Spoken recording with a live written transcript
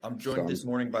I'm joined Some, this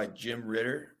morning by Jim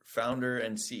Ritter, founder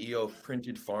and CEO of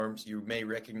Printed Farms. You may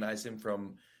recognize him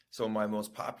from some of my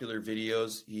most popular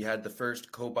videos. He had the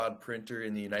first Cobod printer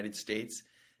in the United States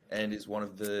and is one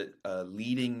of the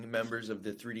leading members of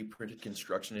the 3D printed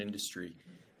construction industry.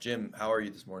 Jim, how are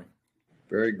you this morning?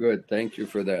 very good. Thank you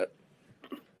for that.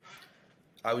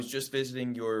 I was just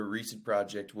visiting your recent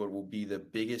project, what will be the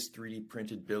biggest 3D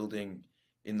printed building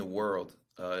in the world.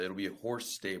 It'll be horse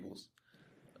stables.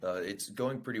 It's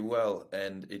going pretty well,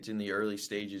 and it's in the early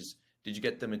stages. Did you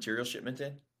get the material shipment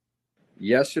in?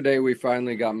 Yesterday, we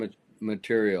finally got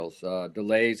materials.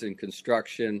 Delays in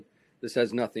construction. This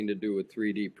has nothing to do with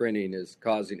 3D printing, is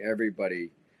causing everybody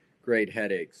great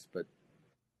headaches, but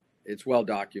it's well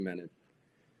documented.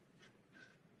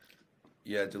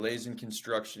 Yeah, delays in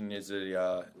construction is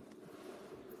a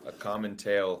common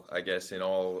tale, I guess, in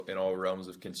all realms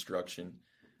of construction.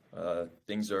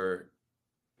 Things are,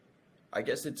 I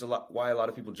guess, it's a lot why a lot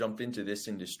of people jumped into this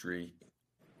industry.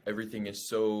 Everything is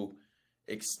so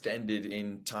extended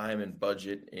in time and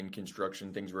budget in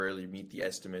construction. Things rarely meet the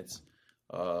estimates.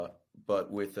 Uh,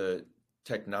 but with a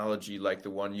technology like the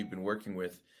one you've been working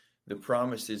with, the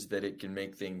promise is that it can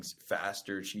make things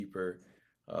faster, cheaper.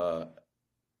 Uh,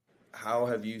 how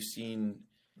have you seen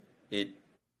it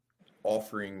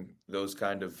offering those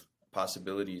kind of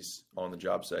possibilities on the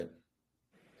job site?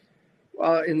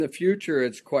 Well, in the future,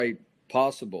 it's quite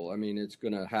possible. I mean, it's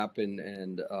going to happen.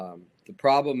 And the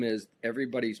problem is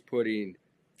everybody's putting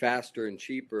faster and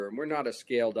cheaper, and we're not a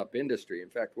scaled up industry. In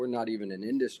fact, we're not even an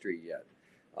industry yet.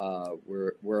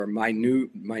 We're a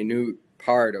minute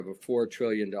part of a $4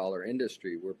 trillion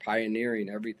industry. We're pioneering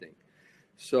everything.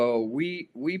 So we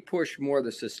push more the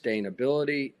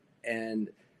sustainability and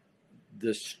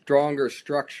the stronger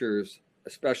structures,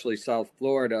 especially South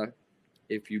Florida.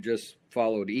 If you just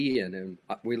followed Ian, and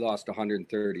we lost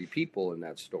 130 people in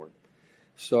that storm.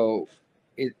 So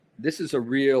this is a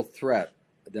real threat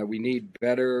that we need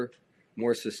better,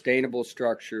 more sustainable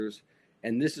structures.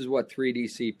 And this is what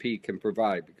 3DCP can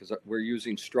provide, because we're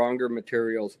using stronger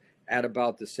materials at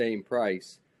about the same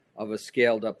price of a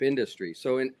scaled up industry.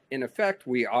 So in effect,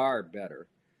 we are better,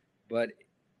 but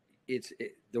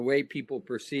the way people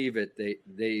perceive it,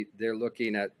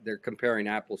 they're comparing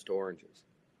apples to oranges.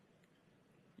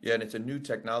 Yeah, and it's a new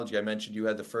technology. I mentioned you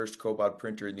had the first cobot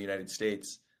printer in the United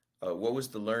States. What was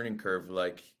the learning curve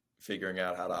like figuring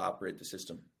out how to operate the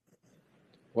system?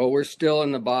 Well, we're still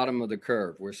in the bottom of the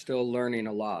curve. We're still learning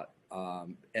a lot.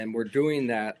 And we're doing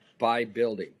that by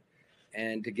building.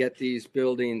 And to get these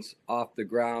buildings off the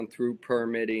ground through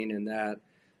permitting and that,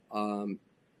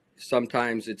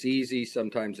 sometimes it's easy,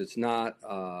 sometimes it's not.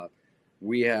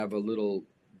 We have a little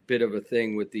bit of a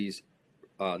thing with these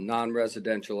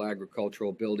non-residential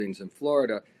agricultural buildings in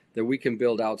Florida that we can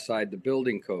build outside the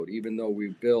building code. Even though we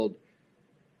build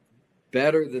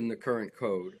better than the current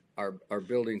code, our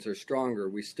buildings are stronger,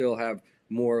 we still have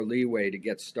more leeway to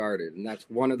get started. And that's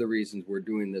one of the reasons we're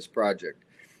doing this project.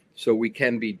 So we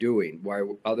can be doing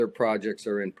while other projects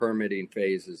are in permitting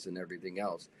phases and everything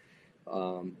else.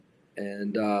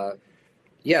 And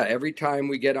yeah, every time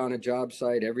we get on a job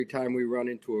site, every time we run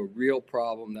into a real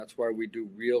problem, that's why we do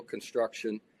real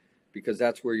construction, because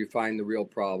that's where you find the real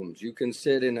problems. You can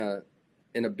sit in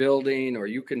a building, or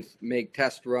you can make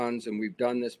test runs, and we've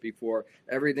done this before.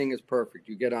 Everything is perfect.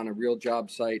 You get on a real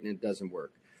job site and it doesn't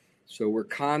work. So we're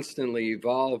constantly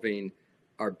evolving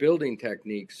our building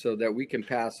techniques so that we can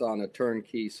pass on a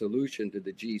turnkey solution to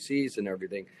the GCs and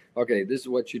everything. Okay, this is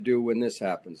what you do when this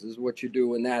happens. This is what you do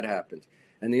when that happens.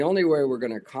 And the only way we're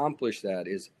going to accomplish that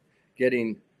is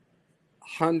getting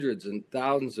hundreds and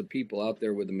thousands of people out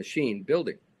there with a machine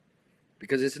building,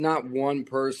 because it's not one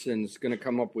person's going to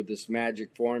come up with this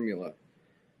magic formula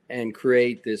and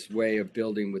create this way of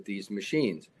building with these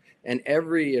machines. And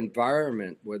every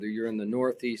environment, whether you're in the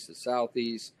Northeast, the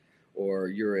Southeast, or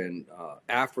you're in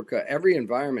Africa, every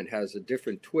environment has a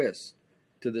different twist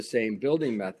to the same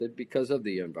building method because of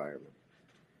the environment.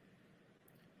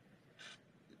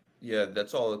 Yeah,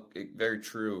 that's all very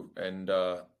true. And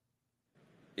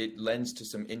it lends to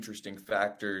some interesting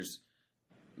factors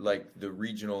like the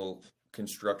regional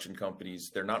construction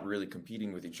companies. They're not really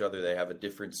competing with each other. They have a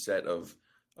different set of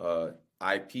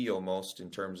IP almost, in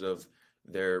terms of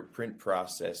their print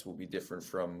process will be different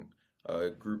from a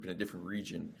group in a different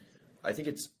region. I think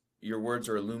it's your words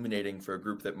are illuminating for a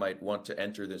group that might want to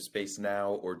enter the space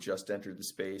now or just enter the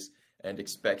space and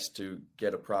expects to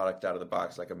get a product out of the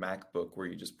box like a MacBook where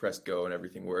you just press go and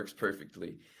everything works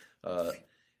perfectly. Uh,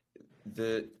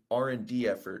 the R&D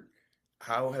effort,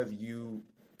 how have you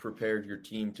prepared your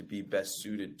team to be best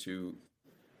suited to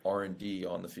R&D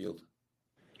on the field?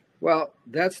 Well,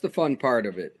 that's the fun part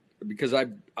of it. because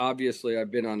I've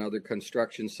been on other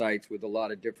construction sites with a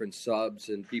lot of different subs,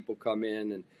 and people come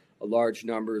in and a large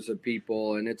numbers of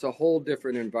people, and it's a whole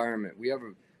different environment. We have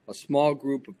a small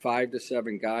group of 5 to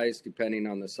 7 guys, depending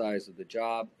on the size of the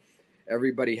job.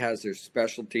 Everybody has their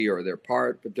specialty or their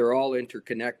part, but they're all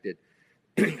interconnected.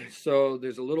 So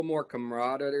there's a little more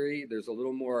camaraderie. There's a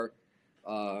little more,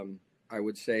 I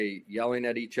would say, yelling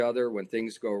at each other when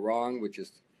things go wrong, which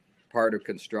is part of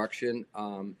construction.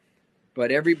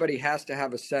 But everybody has to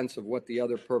have a sense of what the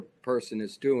other person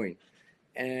is doing.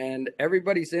 And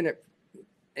everybody's in it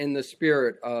in the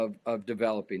spirit of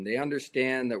developing. They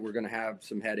understand that we're going to have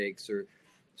some headaches or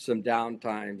some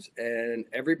downtimes, and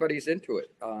everybody's into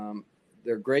it.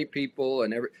 They're great people,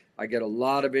 and I get a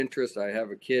lot of interest. I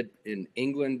have a kid in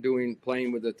England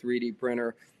playing with a 3D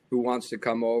printer who wants to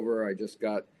come over. I just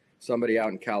got somebody out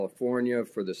in California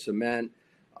for the cement.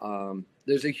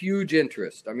 There's a huge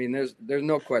interest. I mean, there's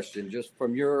no question. Just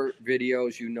from your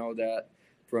videos, you know that.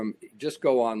 Just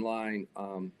go online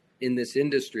in this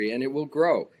industry, and it will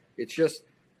grow. It's just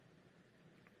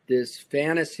this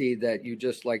fantasy that you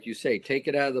just, like you say, take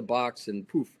it out of the box and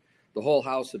poof, the whole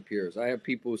house appears. I have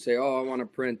people who say, "Oh, I want to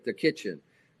print the kitchen."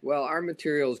 Well, our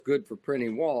material is good for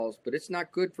printing walls, but it's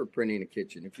not good for printing a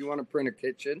kitchen. If you want to print a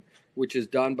kitchen, which is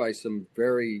done by some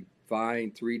very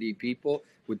fine 3D people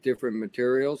with different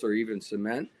materials or even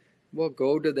cement, well,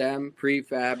 go to them,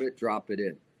 prefab it, drop it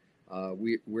in.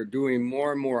 We're doing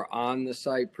more and more on the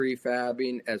site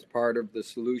prefabbing as part of the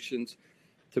solutions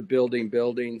to building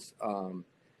buildings.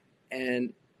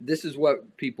 And this is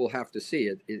what people have to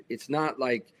see. It's not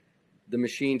like the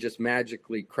machine just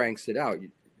magically cranks it out.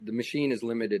 The machine is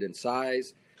limited in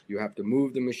size. You have to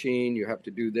move the machine. You have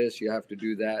to do this. You have to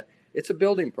do that. It's a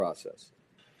building process.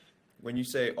 When you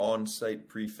say on-site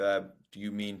prefab, do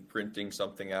you mean printing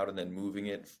something out and then moving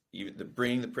it,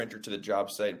 bringing the printer to the job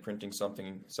site and printing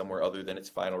something somewhere other than its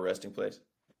final resting place?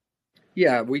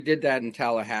 Yeah, we did that in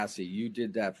Tallahassee. You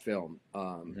did that film.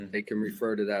 Mm-hmm. They can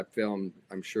refer to that film.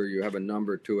 I'm sure you have a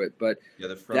number to it, but yeah,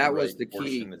 the front that right was the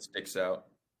key that sticks out.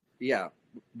 Yeah,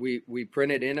 we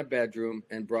printed in a bedroom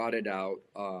and brought it out.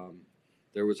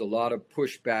 There was a lot of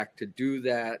pushback to do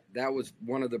that. That was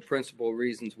one of the principal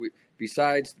reasons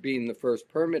besides being the first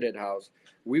permitted house,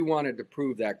 we wanted to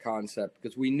prove that concept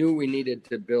because we knew we needed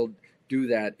to do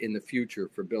that in the future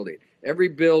for building. Every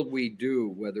build we do,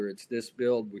 whether it's this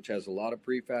build, which has a lot of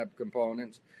prefab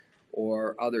components,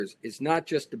 or others, it's not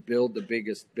just to build the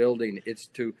biggest building. It's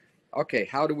to, okay,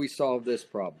 how do we solve this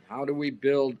problem? How do we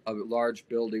build a large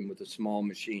building with a small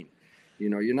machine?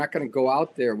 You know, you're not going to go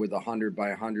out there with 100 by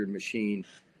 100 machine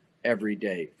every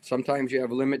day. Sometimes you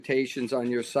have limitations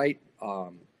on your site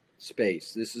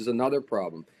space. This is another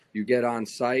problem. You get on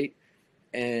site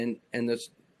and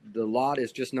the lot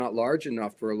is just not large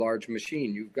enough for a large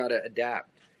machine. You've got to adapt.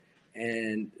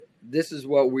 And this is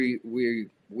what we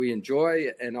enjoy,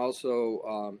 and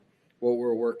also what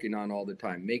we're working on all the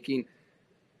time, making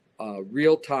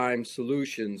real-time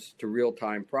solutions to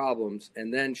real-time problems,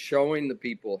 and then showing the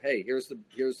people, hey, here's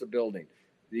the building.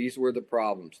 These were the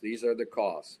problems. These are the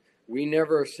costs. We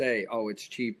never say, oh, it's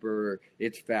cheaper,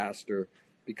 it's faster,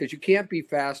 because you can't be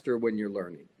faster when you're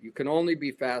learning. You can only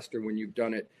be faster when you've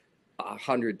done it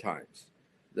 100 times.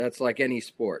 That's like any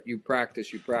sport. You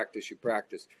practice,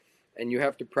 and you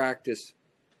have to practice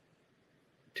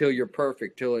till you're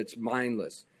perfect, till it's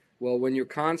mindless. Well, when you're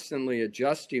constantly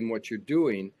adjusting what you're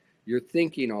doing, you're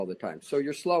thinking all the time. So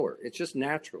you're slower. It's just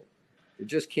natural. It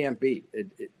just can't be.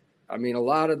 I mean, a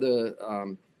lot of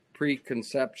the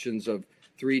preconceptions of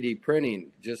 3D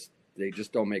printing they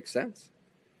just don't make sense.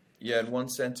 Yeah, in one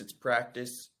sense, it's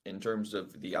practice in terms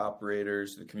of the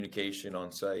operators, the communication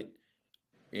on site.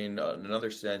 In another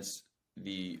sense,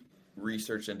 the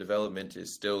research and development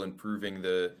is still improving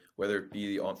whether it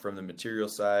be from the material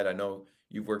side. I know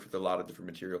you've worked with a lot of different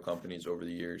material companies over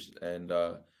the years, and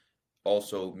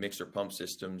also mixer pump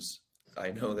systems.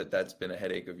 I know that's been a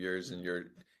headache of yours, and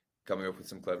you're coming up with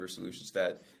some clever solutions.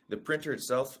 That the printer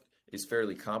itself is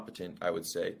fairly competent, I would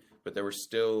say, but there were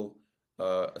still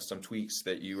some tweaks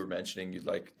that you were mentioning you'd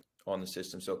like on the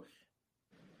system. So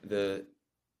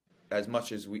as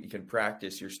much as we can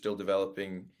practice, you're still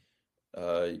developing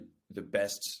the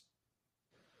best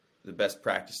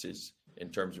practices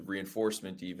in terms of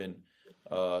reinforcement even.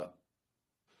 I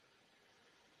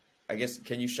guess,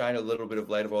 can you shine a little bit of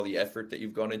light of all the effort that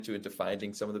you've gone into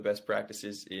finding some of the best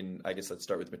practices I guess let's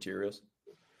start with materials.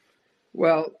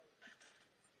 Well,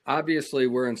 obviously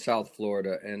we're in South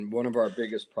Florida, and one of our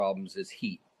biggest problems is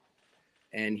heat.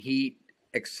 And heat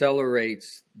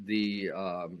accelerates the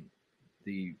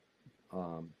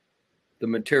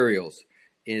materials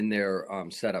in their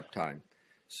setup time.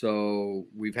 So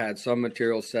we've had some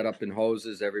materials set up in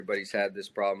hoses. Everybody's had this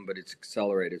problem, but it's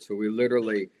accelerated. So we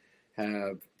literally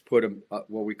have put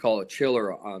what we call a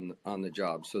chiller on the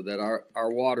job, so that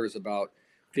our water is about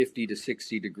 50 to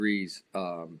 60 degrees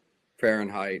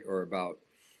Fahrenheit, or about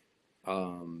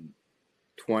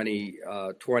 20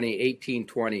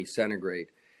 centigrade,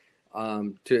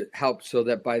 to help, so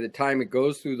that by the time it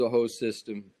goes through the hose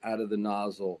system out of the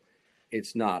nozzle,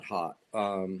 it's not hot.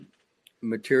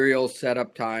 Material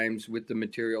setup times with the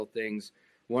material things.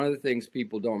 One of the things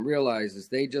people don't realize is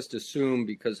they just assume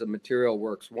because the material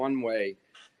works one way,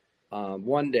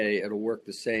 one day it'll work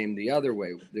the same the other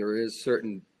way. There is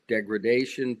certain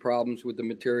degradation problems with the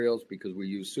materials because we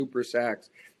use super sacks.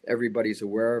 Everybody's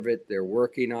aware of it. They're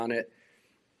working on it.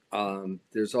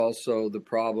 There's also the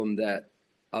problem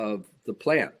of the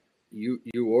plant. You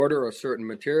order a certain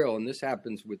material, and this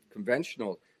happens with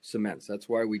conventional cements. That's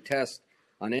why we test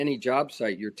on any job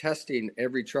site. You're testing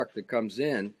every truck that comes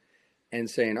in and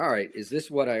saying, all right, is this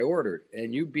what I ordered?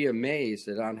 And you'd be amazed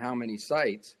at on how many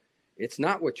sites it's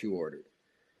not what you ordered.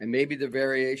 And maybe the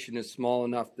variation is small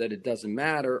enough that it doesn't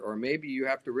matter, or maybe you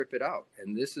have to rip it out.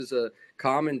 And this is a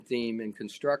common theme in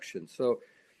construction. So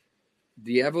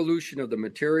the evolution of the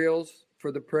materials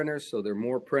for the printers, so they're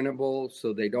more printable,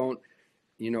 so they don't,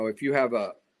 if you have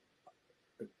a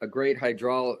great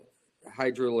hydrolysis,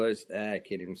 I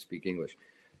can't even speak English,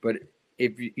 but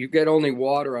if you get only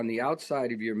water on the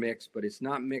outside of your mix, but it's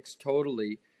not mixed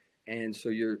totally, and so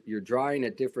you're drying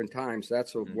at different times,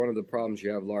 that's one of the problems.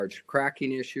 You have large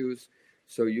cracking issues,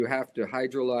 so you have to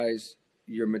hydrolyze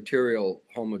your material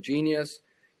homogeneous,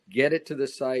 get it to the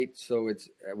site, so it's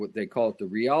what they call it the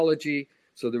rheology.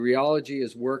 So the rheology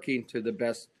is working to the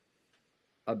best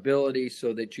ability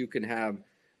so that you can have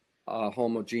a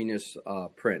homogeneous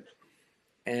print.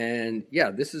 And yeah,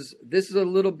 this is a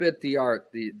little bit the art,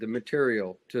 the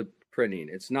material to printing.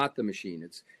 It's not the machine.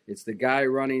 It's the guy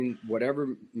running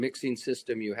whatever mixing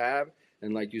system you have.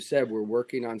 And like you said, we're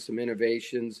working on some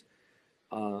innovations,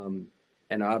 and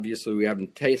obviously we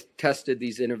haven't tested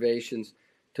these innovations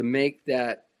to make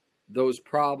those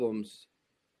problems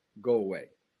go away,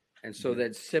 and so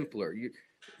that's simpler.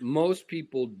 Most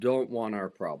people don't want our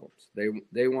problems.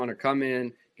 They want to come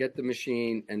in, get the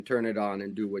machine, and turn it on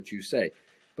and do what you say.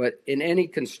 But in any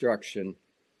construction,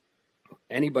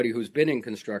 anybody who's been in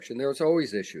construction, there's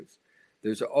always issues.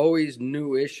 There's always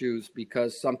new issues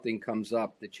because something comes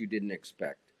up that you didn't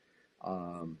expect.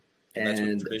 And that's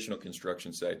with traditional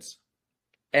construction sites.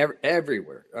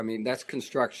 Everywhere. I mean, that's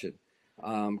construction.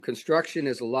 Construction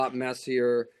is a lot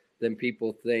messier than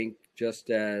people think, just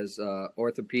as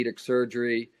orthopedic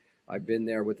surgery. I've been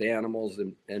there with animals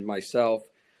and myself.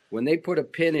 When they put a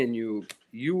pin in you,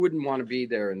 you wouldn't want to be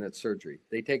there in that surgery.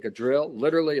 They take a drill,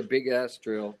 literally a big ass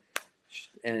drill,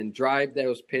 and drive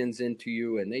those pins into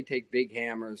you, and they take big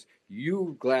hammers.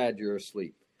 You glad you're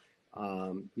asleep.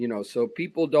 So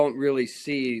people don't really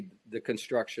see the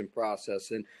construction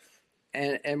process,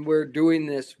 and we're doing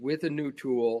this with a new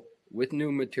tool, with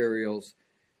new materials,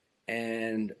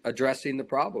 and addressing the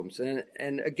problems.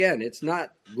 And again, it's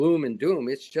not gloom and doom.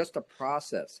 It's just a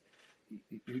process.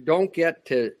 You don't get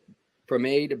from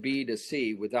A to B to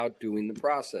C without doing the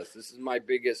process. This is my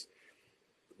biggest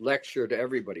lecture to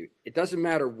everybody. It doesn't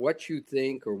matter what you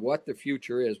think or what the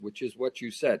future is, which is what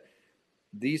you said.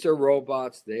 These are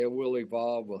robots. They will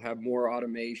evolve. We'll have more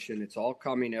automation. It's all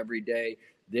coming every day.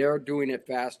 They're doing it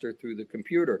faster through the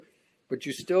computer. But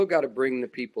you still got to bring the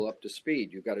people up to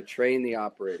speed. You got to train the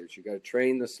operators. You got to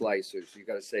train the slicers. You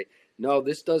got to say, no,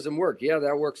 this doesn't work. Yeah,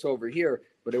 that works over here,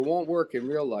 but it won't work in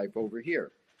real life over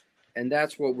here. And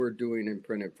that's what we're doing in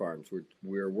Printed Farms.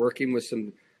 We're working with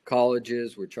some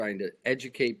colleges. We're trying to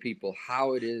educate people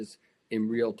how it is in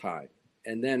real time.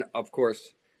 And then, of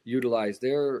course, utilize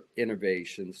their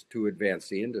innovations to advance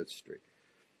the industry.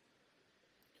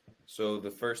 So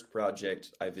the first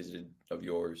project I visited of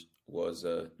yours was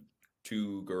a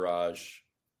 2-garage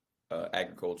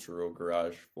agricultural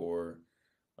garage for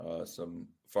some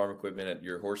farm equipment at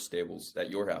your horse stables at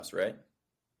your house, right?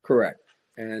 Correct.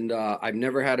 And I've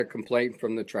never had a complaint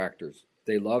from the tractors.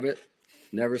 They love it.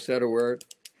 Never said a word.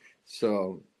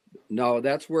 So no,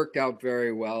 that's worked out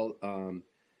very well.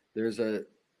 There's a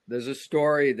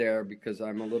story there because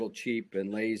I'm a little cheap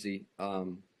and lazy.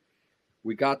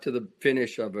 We got to the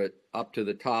finish of it up to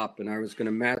the top, and I was going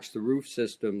to match the roof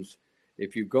systems.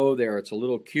 If you go there, it's a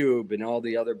little cube, and all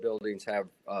the other buildings have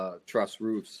truss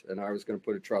roofs, and I was going to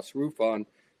put a truss roof on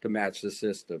to match the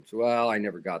systems. Well, I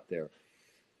never got there.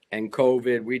 And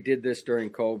COVID, we did this during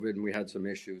COVID, and we had some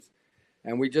issues.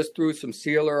 And we just threw some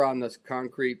sealer on this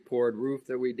concrete poured roof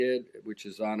that we did, which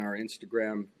is on our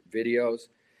Instagram videos.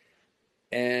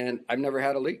 and I've never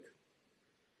had a leak.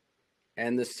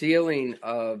 And the ceiling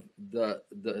of the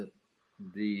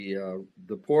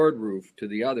poured roof to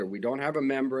the other, we don't have a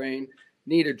membrane,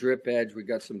 need a drip edge. We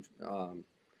got some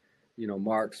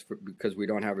marks because we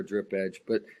don't have a drip edge.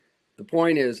 But the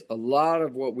point is, a lot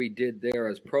of what we did there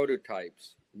as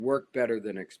prototypes worked better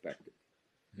than expected,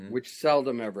 which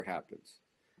seldom ever happens.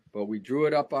 But we drew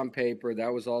it up on paper.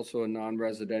 That was also a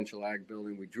non-residential ag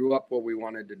building. We drew up what we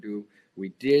wanted to do. We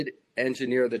did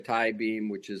engineer the tie beam,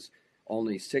 which is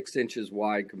only 6 inches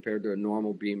wide compared to a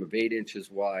normal beam of 8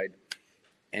 inches wide.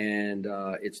 And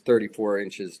it's 34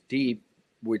 inches deep,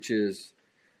 which is,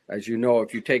 as you know,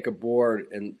 if you take a board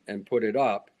and put it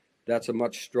up, that's a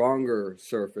much stronger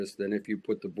surface than if you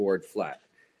put the board flat.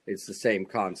 It's the same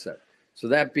concept. So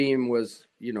that beam was,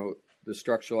 the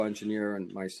structural engineer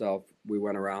and myself, we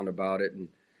went around about it, and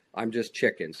I'm just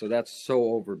chicken. So that's so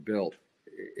overbuilt.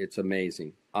 It's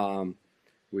amazing.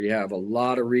 We have a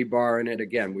lot of rebar in it.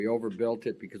 Again, we overbuilt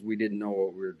it because we didn't know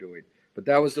what we were doing. But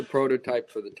that was the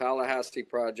prototype for the Tallahassee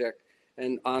project,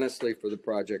 and honestly, for the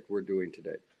project we're doing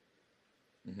today.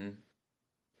 Mm-hmm.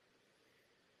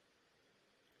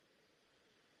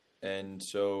 And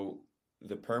so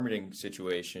the permitting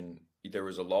situation, there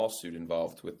was a lawsuit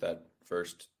involved with that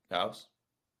first house?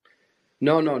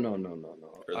 No. Or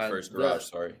the first garage,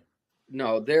 sorry.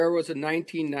 No, there was a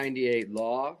 1998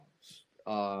 law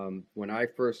when I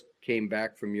first came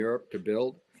back from Europe to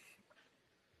build.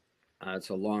 It's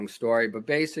a long story, but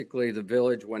basically the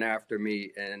village went after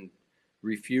me and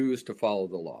refused to follow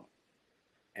the law.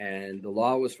 And the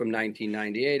law was from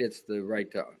 1998. It's the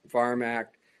Right to Farm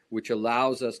Act, which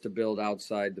allows us to build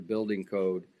outside the building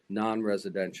code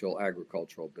non-residential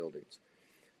agricultural buildings.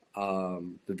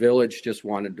 The village just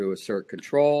wanted to assert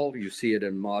control. You see it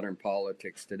in modern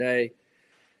politics today.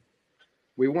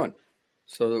 We won.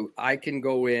 So I can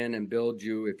go in and build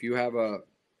you, if you have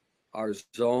our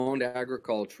zoned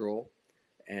agricultural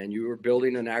and you are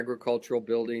building an agricultural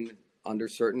building under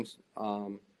certain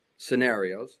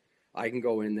scenarios, I can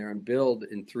go in there and build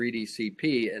in 3D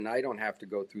CP, and I don't have to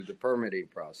go through the permitting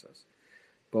process.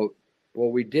 But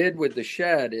what we did with the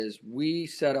shed is we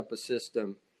set up a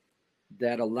system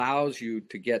that allows you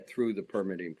to get through the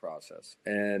permitting process.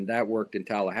 And that worked in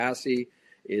Tallahassee.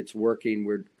 It's working.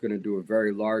 We're going to do a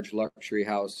very large luxury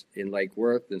house in Lake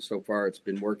Worth. And so far it's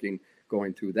been working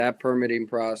going through that permitting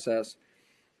process.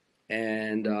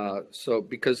 And so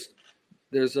because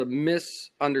there's a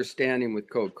misunderstanding with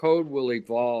code. Code will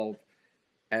evolve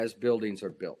as buildings are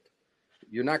built.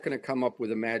 You're not going to come up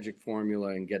with a magic formula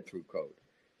and get through code.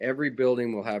 Every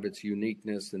building will have its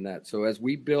uniqueness in that. So as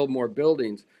we build more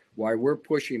buildings, why we're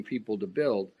pushing people to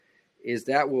build is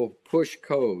that will push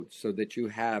code so that you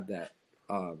have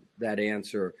that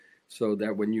answer, so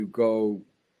that when you go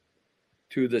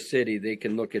to the city, they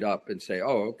can look it up and say,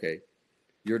 oh, okay,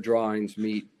 your drawings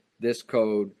meet this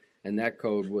code, and that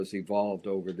code was evolved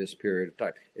over this period of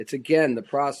time. It's, again, the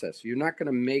process. You're not going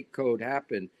to make code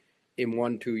happen in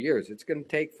 1-2 years. It's going to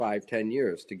take 5-10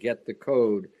 years to get the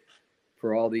code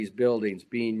for all these buildings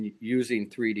using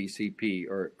 3D CP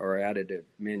or additive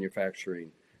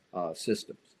manufacturing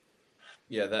systems.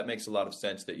 Yeah, that makes a lot of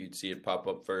sense that you'd see it pop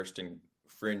up first in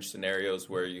fringe scenarios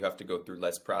where you have to go through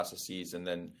less processes, and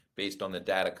then based on the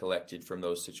data collected from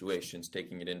those situations,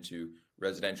 taking it into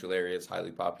residential areas,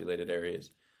 highly populated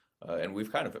areas. And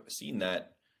we've kind of seen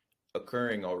that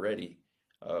occurring already.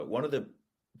 One of the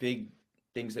big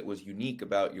things that was unique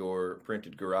about your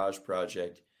printed garage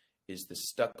project is the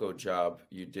stucco job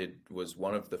you did was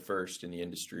one of the first in the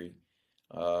industry.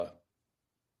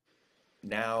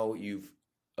 Now you've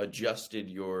adjusted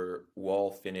your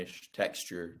wall finish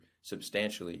texture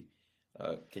substantially.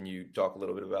 Can you talk a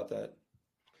little bit about that?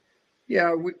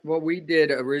 Yeah, what we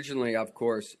did originally, of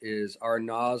course, is our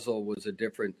nozzle was a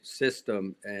different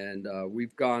system, and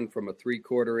we've gone from a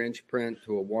 3/4 inch print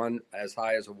to a one as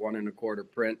high as a 1 1/4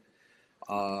 print.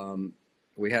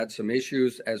 We had some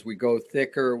issues as we go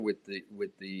thicker with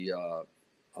the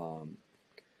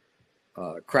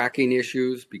cracking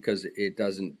issues because it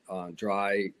doesn't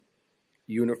dry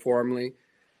uniformly.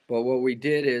 But what we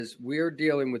did is we're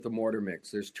dealing with the mortar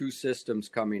mix. There's 2 systems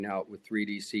coming out with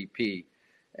 3D CP.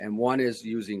 And one is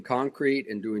using concrete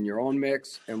and doing your own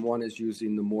mix, and one is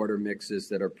using the mortar mixes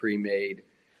that are pre-made,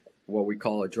 what we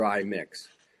call a dry mix.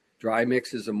 Dry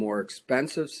mix is a more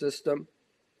expensive system,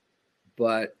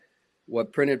 but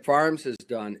what Printed Farms has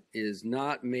done is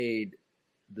not made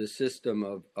the system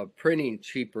of printing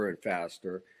cheaper and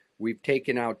faster. We've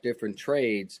taken out different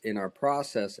trades in our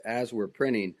process as we're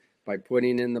printing by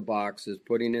putting in the boxes,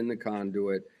 putting in the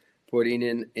conduit, putting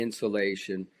in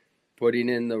insulation, putting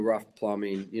in the rough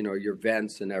plumbing, your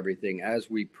vents and everything as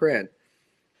we print.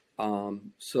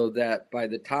 so that by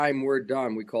the time we're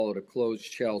done, we call it a closed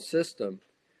shell system.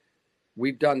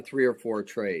 We've done 3 or 4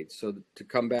 trades. So to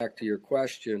come back to your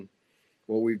question,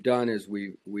 what we've done is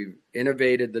we've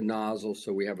innovated the nozzle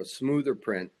so we have a smoother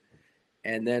print,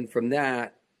 and then from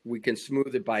that we can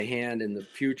smooth it by hand. In the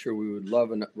future, we would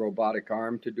love a robotic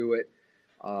arm to do it.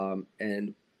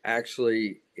 And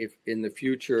actually, if in the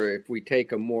future, if we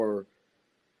take a more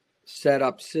set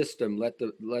up system, let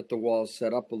the walls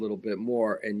set up a little bit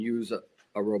more and use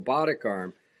a robotic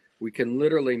arm, we can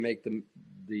literally make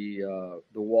the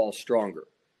wall stronger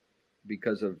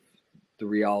because of the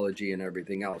rheology and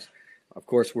everything else. Of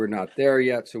course, we're not there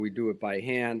yet, so we do it by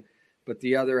hand. But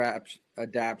the other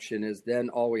adaptation is then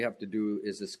all we have to do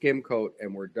is a skim coat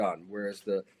and we're done. Whereas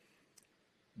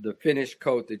the finish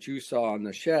coat that you saw on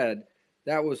the shed,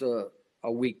 that was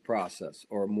a week process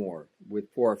or more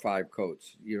with 4 or 5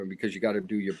 coats, because you got to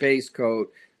do your base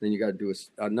coat, then you got to do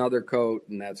another coat,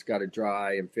 and that's got to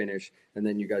dry and finish, and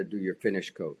then you got to do your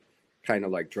finish coat, kind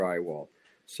of like drywall.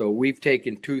 So we've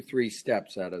taken 2-3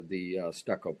 steps out of the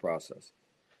stucco process.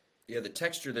 Yeah, the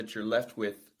texture that you're left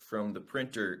with from the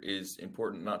printer is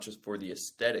important, not just for the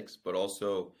aesthetics, but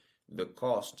also the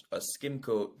cost. A skim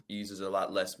coat uses a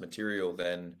lot less material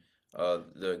than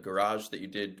the garage that you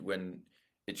did when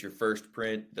it's your first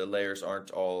print. The layers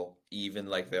aren't all even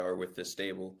like they are with the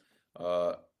stable.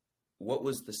 What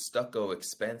was the stucco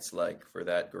expense like for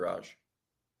that garage?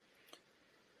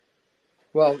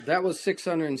 Well, that was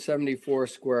 674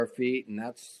 square feet, and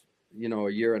that's, a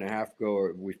year and a half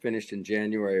ago. We finished in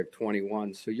January of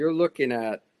 21. So you're looking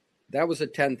at, that was a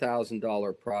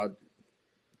 $10,000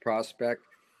 prospect,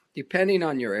 depending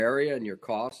on your area and your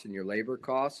costs and your labor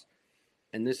costs.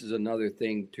 And this is another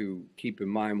thing to keep in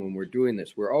mind when we're doing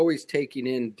this. We're always taking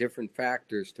in different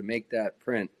factors to make that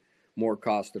print more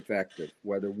cost effective.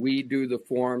 Whether we do the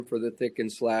form for the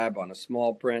thickened slab on a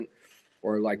small print,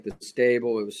 or like the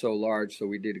stable, it was so large, so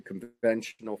we did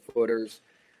conventional footers.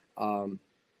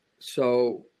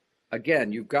 So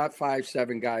again, you've got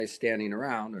 5-7 guys standing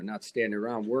around, or not standing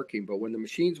around working, but when the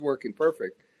machine's working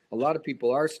perfect, a lot of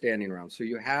people are standing around. So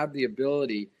you have the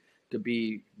ability to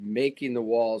be making the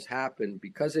walls happen.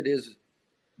 Because it is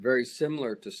very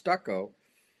similar to stucco,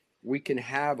 we can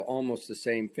have almost the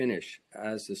same finish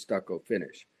as the stucco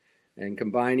finish. And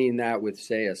combining that with,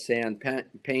 say, a sand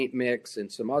paint mix and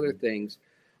some other things,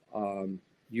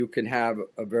 you can have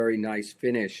a very nice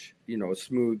finish, a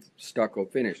smooth stucco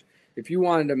finish. If you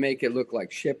wanted to make it look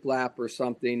like shiplap or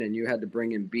something and you had to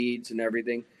bring in beads and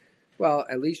everything, well,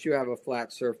 at least you have a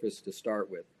flat surface to start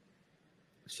with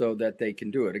so that they can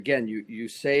do it. Again, you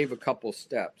save a couple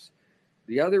steps.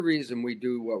 The other reason we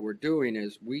do what we're doing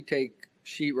is we take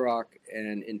sheetrock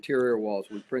and interior walls,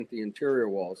 we print the interior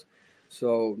walls.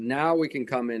 So now we can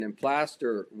come in and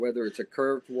plaster, whether it's a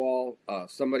curved wall.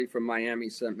 Somebody from Miami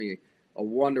sent me a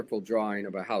wonderful drawing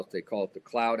of a house. They call it the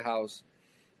Cloud House.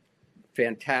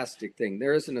 Fantastic thing.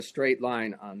 There isn't a straight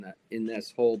line on that in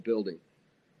this whole building.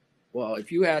 Well,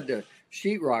 if you had to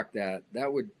sheetrock that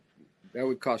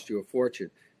would cost you a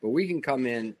fortune. But we can come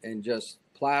in and just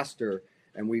plaster,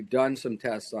 and we've done some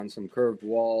tests on some curved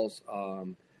walls.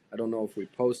 I don't know if we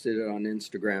posted it on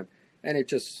Instagram, and it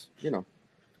just,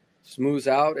 smooths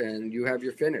out and you have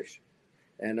your finish.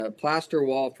 And a plaster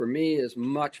wall for me is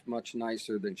much, much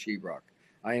nicer than sheetrock.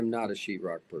 I am not a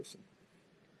sheetrock person.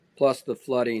 Plus the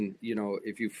flooding,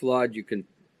 if you flood, you can,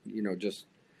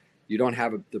 you don't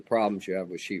have the problems you have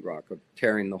with sheetrock of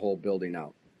tearing the whole building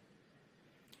out.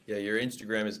 Yeah, your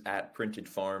Instagram is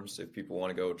 @PrintedFarms if people want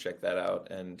to go check that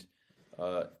out. And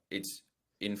it's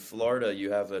in Florida,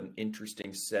 you have an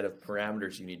interesting set of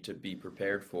parameters you need to be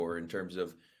prepared for in terms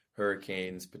of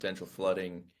hurricanes, potential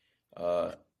flooding.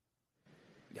 How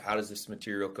does this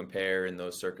material compare in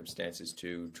those circumstances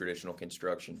to traditional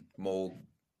construction, mold?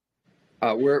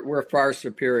 We're far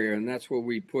superior, and that's what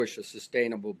we push, a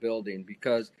sustainable building,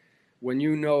 because when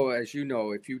as you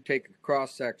know, if you take a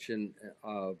cross section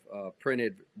of a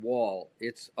printed wall,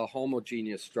 it's a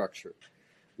homogeneous structure.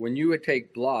 When you would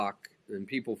take block, and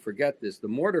people forget this, the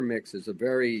mortar mix is a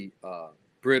very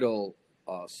brittle,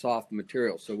 soft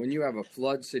material. So when you have a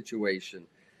flood situation,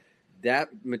 that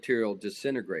material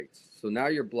disintegrates. So now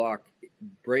your block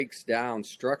breaks down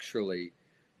structurally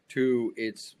to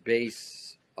its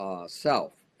base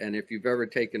self. And if you've ever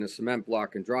taken a cement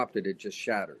block and dropped it, it just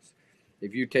shatters.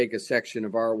 If you take a section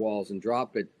of our walls and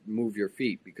drop it, move your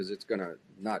feet because it's going to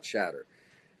not shatter.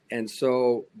 And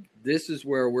so this is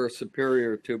where we're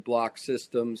superior to block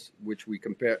systems, which we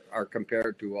are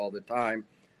compared to all the time.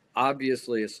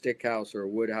 Obviously, a stick house or a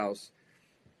wood house,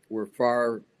 we're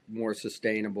far more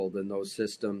sustainable than those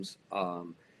systems.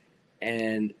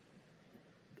 And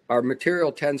our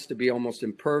material tends to be almost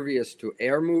impervious to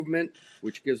air movement,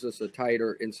 which gives us a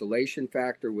tighter insulation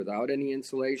factor without any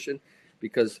insulation,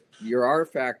 because your R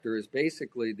factor is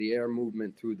basically the air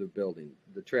movement through the building,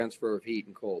 the transfer of heat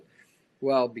and cold.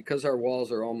 Well, because our walls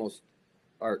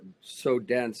are so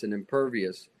dense and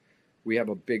impervious, we have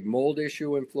a big mold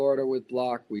issue in Florida with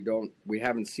block. We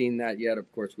haven't seen that yet. Of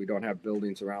course, we don't have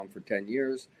buildings around for 10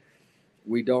 years.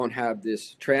 We don't have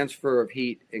this transfer of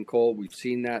heat and cold. We've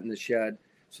seen that in the shed.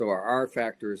 So our R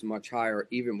factor is much higher,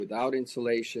 even without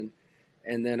insulation.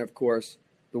 And then, of course,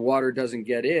 the water doesn't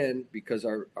get in because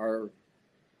our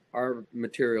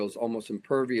material is almost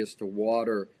impervious to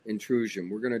water intrusion.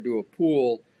 We're going to do a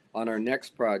pool on our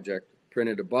next project,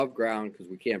 printed above ground because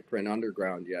we can't print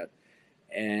underground yet.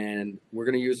 And we're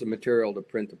going to use the material to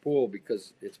print the pool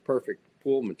because it's perfect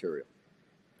pool material.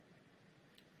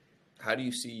 How do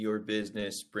you see your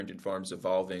business, Printed Farms,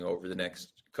 evolving over the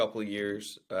next couple of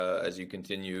years as you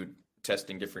continue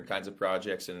testing different kinds of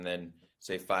projects, and then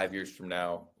say 5 years from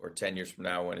now or 10 years from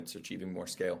now when it's achieving more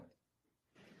scale?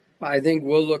 I think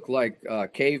we'll look like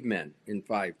cavemen in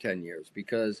 5-10 years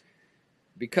because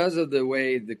of the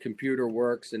way the computer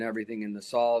works and everything, and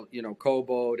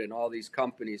Cobot and all these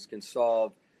companies can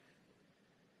solve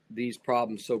these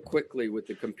problems so quickly with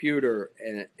the computer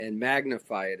and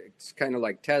magnify it. It's kind of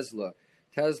like Tesla.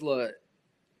 Tesla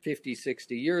 50,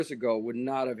 60 years ago would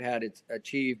not have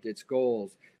achieved its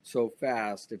goals so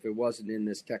fast if it wasn't in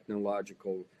this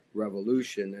technological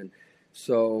revolution. And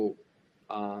so,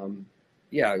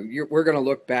 we're going to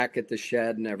look back at the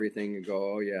shed and everything and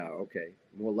go, oh yeah, okay.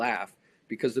 We'll laugh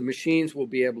because the machines will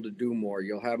be able to do more.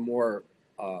 You'll have more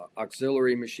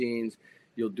auxiliary machines.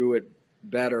 You'll do it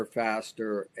better,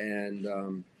 faster,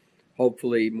 and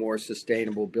hopefully more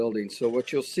sustainable buildings. So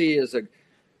what you'll see is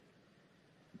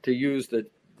to use the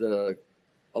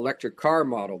electric car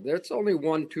model. That's only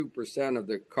 1-2% of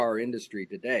the car industry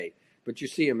today, but you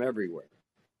see them everywhere.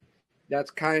 That's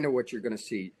kind of what you're going to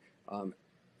see.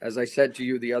 As I said to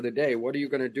you the other day, what are you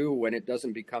going to do when it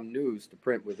doesn't become news to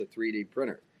print with a 3D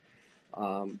printer?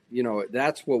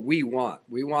 That's what we want.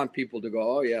 We want people to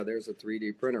go, oh yeah, there's a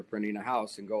 3D printer printing a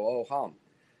house, and go, oh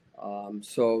hum.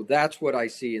 So that's what I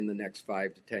see in the next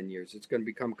 5 to 10 years. It's going to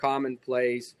become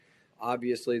commonplace.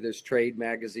 Obviously, there's trade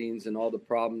magazines and all the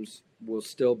problems will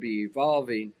still be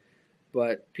evolving,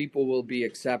 but people will be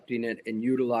accepting it and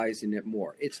utilizing it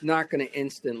more. It's not going to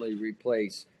instantly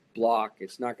replace block.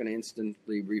 It's not going to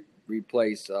instantly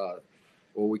replace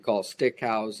what we call stick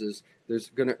houses.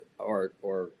 There's going to,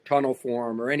 or tunnel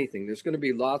form or anything. There's going to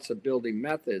be lots of building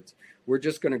methods. We're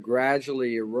just going to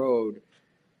gradually erode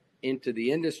into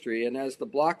the industry. And as the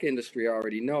block industry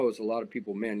already knows, a lot of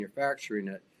people manufacturing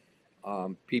it,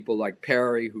 people like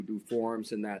Perry who do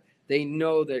forms and that, they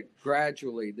know that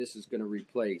gradually this is going to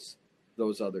replace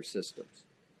those other systems.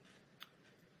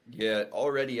 Yeah,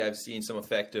 already I've seen some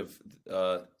effect of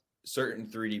certain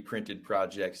 3D printed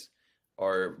projects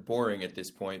are boring at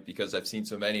this point because I've seen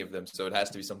so many of them. So it has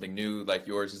to be something new, like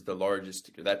yours is the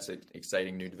largest. That's an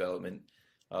exciting new development.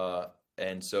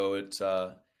 And so it's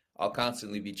I'll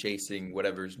constantly be chasing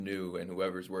whatever's new, and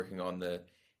whoever's working on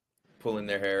pulling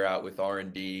their hair out with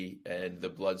R&D and the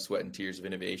blood, sweat, and tears of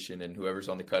innovation, and whoever's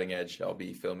on the cutting edge, I'll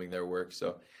be filming their work.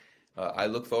 So I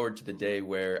look forward to the day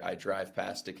where I drive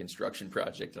past a construction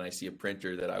project and I see a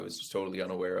printer that I was just totally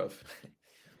unaware of.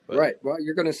 Right. Well,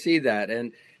 you're going to see that.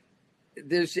 And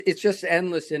it's just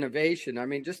endless innovation. I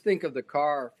mean, just think of the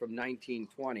car from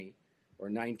 1920 or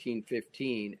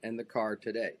 1915 and the car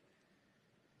today.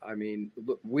 I mean,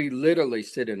 we literally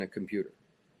sit in a computer.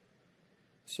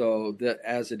 So that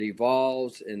as it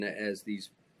evolves and as these,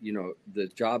 the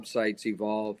job sites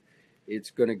evolve, it's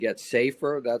going to get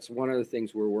safer. That's one of the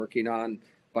things we're working on.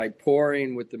 By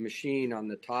pouring with the machine on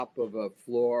the top of a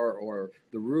floor or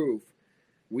the roof,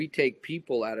 we take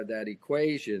people out of that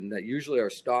equation that usually are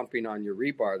stomping on your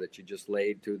rebar that you just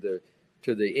laid to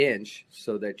the inch,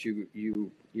 so that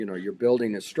your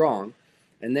building is strong.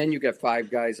 And then you get 5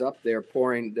 guys up there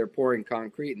they're pouring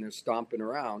concrete and they're stomping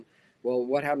around. Well,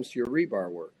 what happens to your rebar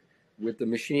work? With the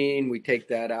machine, we take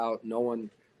that out.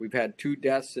 We've had 2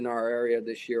 deaths in our area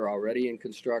this year already in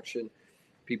construction.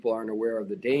 People aren't aware of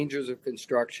the dangers of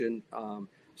construction.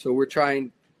 So we're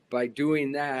trying, by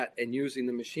doing that and using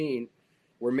the machine,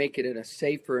 we're making it a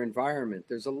safer environment.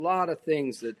 There's a lot of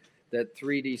things that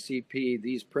 3DCP,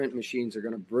 these print machines, are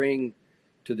going to bring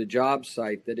to the job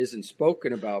site that isn't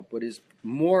spoken about, but is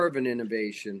more of an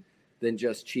innovation than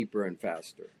just cheaper and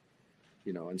faster.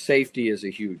 And safety is a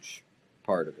huge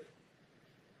part of it.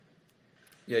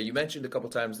 Yeah, you mentioned a couple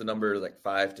times the number, like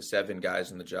 5 to 7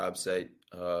 guys on the job site.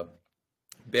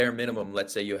 Bare minimum,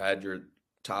 let's say you had your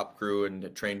top crew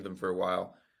and trained them for a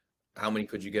while. how many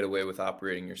could you get away with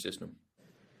operating your system?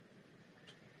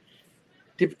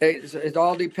 It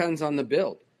all depends on the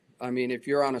build. I mean, if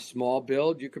you're on a small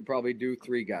build, you could probably do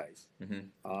 3 guys.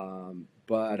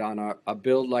 But on a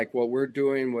build like what we're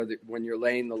doing, when you're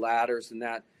laying the ladders and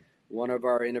that, one of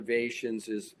our innovations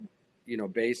is,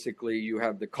 basically you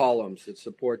have the columns that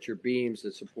support your beams,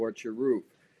 that support your roof.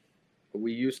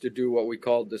 We used to do what we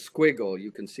called the squiggle.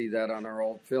 You can see that on our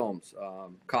old films,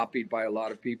 copied by a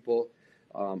lot of people.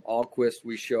 Alquist,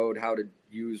 we showed how to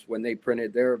use when they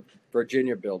printed their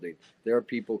Virginia building. Their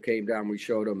people came down, we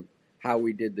showed them how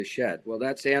we did the shed. Well,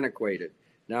 that's antiquated.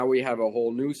 Now we have a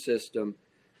whole new system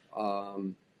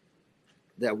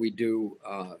that we do.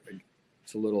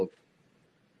 It's a little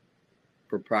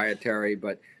proprietary,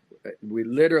 but we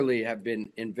literally have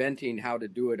been inventing how to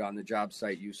do it on the job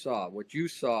site you saw. What you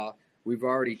saw, we've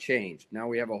already changed. Now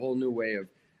we have a whole new way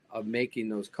of making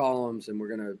those columns, and we're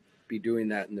going to be doing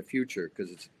that in the future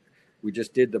because we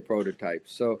just did the prototype.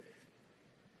 So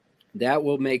that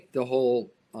will make the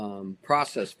whole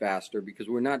process faster, because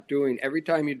we're not doing, every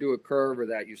time you do a curve or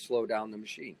that, you slow down the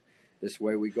machine. This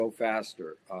way we go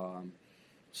faster.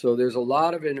 So there's a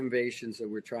lot of innovations that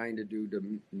we're trying to do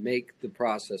to make the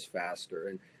process faster.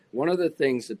 And one of the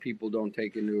things that people don't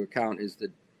take into account is the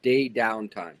day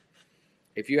downtime.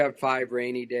 If you have 5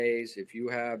 rainy days, if you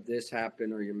have this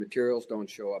happen or your materials don't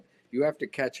show up, you have to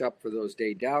catch up for those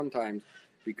day downtimes,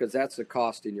 because that's the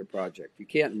cost in your project. You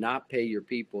can't not pay your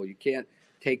people. You can't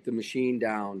take the machine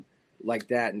down like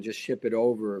that and just ship it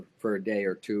over for a day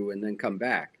or two and then come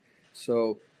back.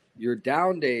 So your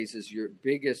down days is your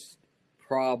biggest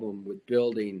problem with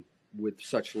building with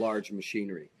such large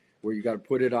machinery, where you got to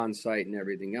put it on site and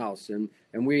everything else. And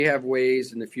we have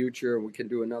ways in the future, we can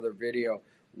do another video.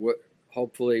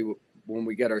 Hopefully when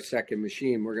we get our second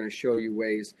machine, we're going to show you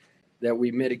ways that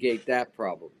we mitigate that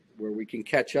problem, where we can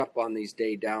catch up on these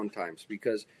day downtimes,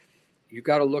 because you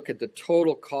got to look at the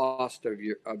total cost of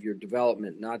your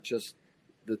development, not just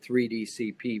the 3D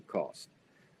CP cost.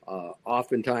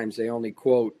 Oftentimes they only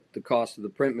quote the cost of the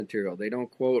print material. They don't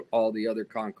quote all the other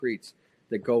concretes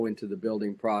that go into the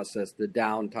building process, the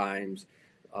downtimes,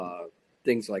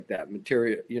 things like that,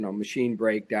 material, machine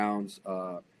breakdowns.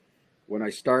 When I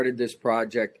started this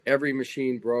project, every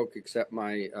machine broke except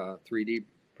my 3D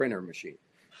printer machine.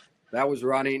 That was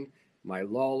running. My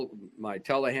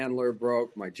telehandler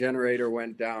broke. My generator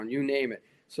went down. You name it.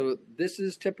 So this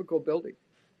is typical building.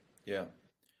 Yeah.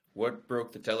 What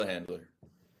broke the telehandler?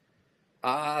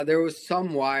 There was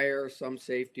some wire, some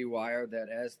safety wire that,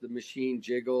 as the machine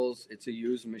jiggles, it's a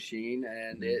used machine,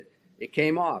 and it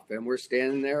came off, and we're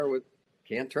standing there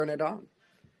can't turn it on.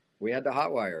 We had to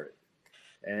hot wire it.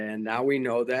 And now we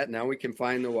know that. Now we can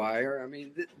find the wire. I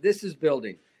mean, this is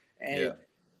building. And,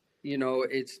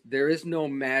 there is no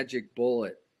magic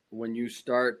bullet when you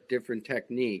start different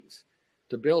techniques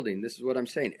to building. This is what I'm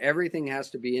saying. Everything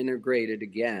has to be integrated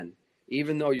again,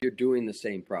 even though you're doing the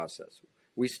same process.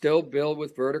 We still build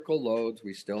with vertical loads.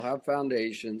 We still have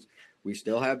foundations. We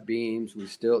still have beams. We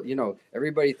still,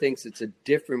 everybody thinks it's a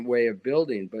different way of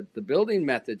building, but the building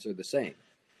methods are the same.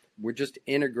 We're just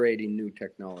integrating new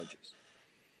technologies.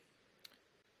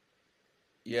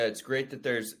 Yeah, it's great that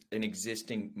there's an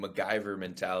existing MacGyver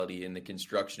mentality in the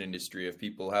construction industry of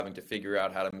people having to figure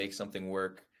out how to make something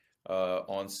work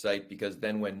on site, because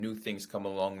then when new things come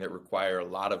along that require a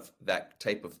lot of that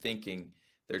type of thinking,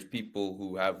 there's people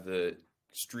who have the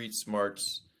street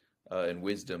smarts and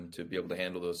wisdom to be able to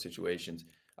handle those situations.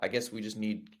 I guess we just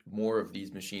need more of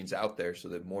these machines out there so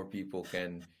that more people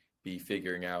can be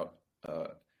figuring out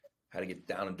how to get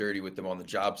down and dirty with them on the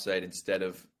job site, instead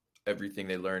of everything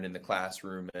they learn in the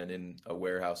classroom and in a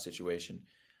warehouse situation.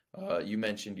 You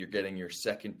mentioned you're getting your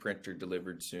second printer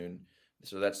delivered soon,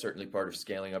 so that's certainly part of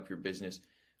scaling up your business.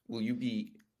 Will you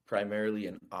be primarily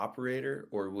an operator,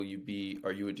 or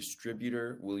are you a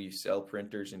distributor? Will you sell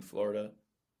printers in Florida?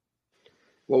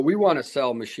 Well, we want to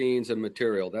sell machines and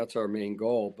material. That's our main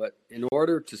goal. But in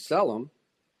order to sell them,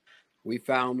 we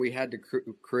found we had to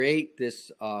create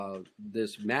this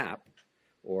map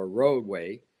or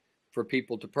roadway for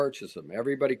people to purchase them.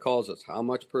 Everybody calls us, how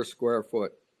much per square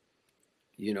foot?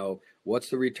 What's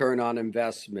the return on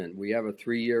investment? We have a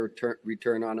 3-year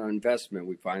return on our investment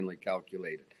we finally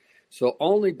calculated. So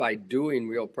only by doing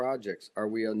real projects are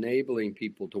we enabling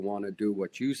people to want to do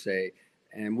what you say.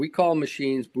 And we call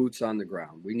machines boots on the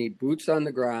ground. We need boots on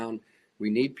the ground. We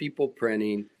need people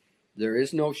printing. There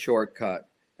is no shortcut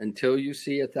until you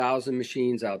see 1,000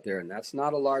 machines out there. And that's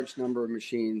not a large number of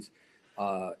machines.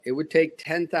 It would take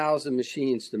 10,000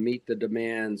 machines to meet the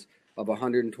demands of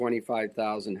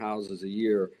 125,000 houses a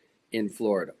year in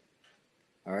Florida.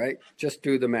 All right, just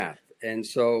do the math. And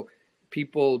so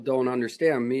people don't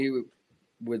understand. Me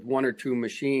with one or two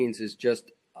machines is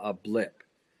just a blip.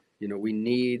 We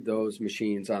need those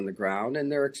machines on the ground,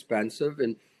 and they're expensive,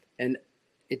 and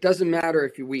it doesn't matter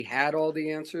if we had all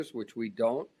the answers, which we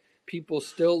don't. People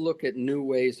still look at new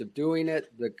ways of doing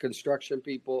it. The construction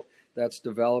people, that's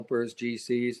developers,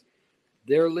 GCs,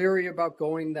 they're leery about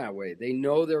going that way. They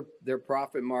know their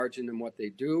profit margin and what they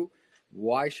do.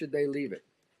 Why should they leave it?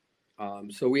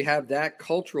 So we have that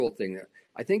cultural thing there.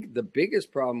 I think the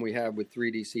biggest problem we have with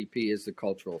 3DCP is the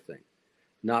cultural thing,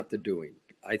 not the doing.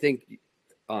 I think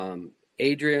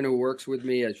Adrian, who works with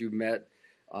me, as you've met,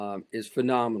 is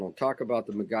phenomenal. Talk about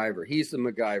the MacGyver. He's the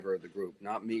MacGyver of the group,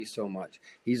 not me so much.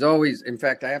 He's always, in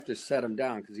fact, I have to set him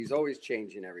down because he's always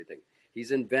changing everything.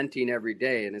 He's inventing every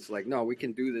day, and it's like, no, we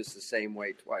can do this the same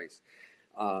way twice.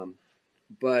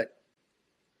 But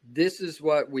this is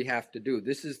what we have to do.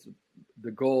 This is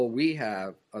the goal we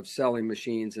have of selling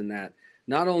machines, and that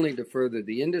not only to further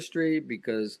the industry,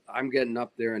 because I'm getting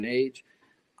up there in age,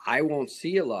 I won't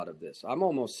see a lot of this. I'm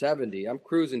almost 70. I'm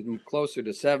cruising closer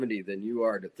to 70 than you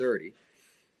are to 30.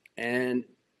 And,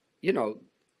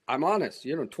 I'm honest,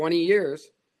 20 years,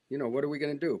 what are we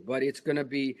going to do? But it's going to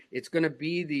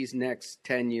be these next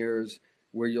 10 years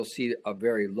where you'll see a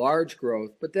very large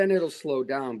growth, but then it'll slow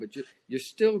down. But you're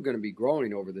still going to be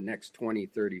growing over the next 20,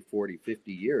 30, 40,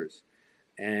 50 years.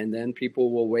 And then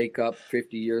people will wake up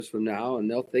 50 years from now and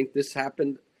they'll think this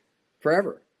happened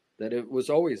forever, that it was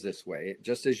always this way,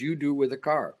 just as you do with a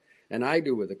car and I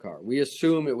do with a car. We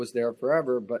assume it was there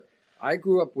forever, but I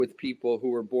grew up with people who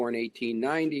were born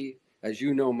 1890. As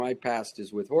you know, my past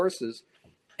is with horses,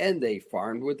 and they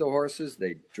farmed with the horses.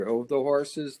 They drove the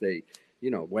horses. They,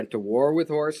 went to war with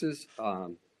horses.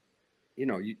 And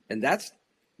that's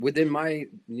within my,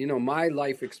 my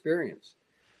life experience.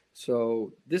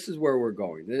 So this is where we're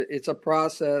going. It's a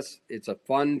process. It's a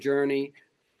fun journey.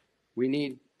 We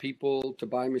need people to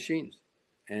buy machines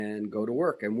and go to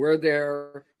work. And we're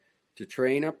there to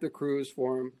train up the crews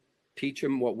for them, teach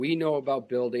them what we know about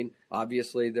building.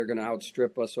 Obviously, they're going to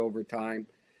outstrip us over time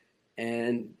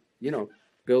and,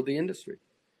 build the industry.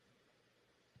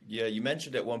 Yeah, you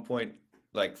mentioned at one point,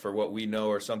 like for what we know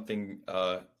or something,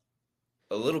 a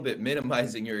little bit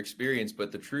minimizing your experience,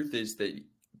 but the truth is that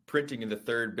printing in the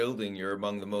third building, you're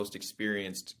among the most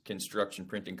experienced construction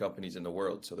printing companies in the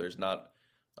world. So there's not,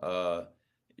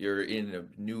 you're in a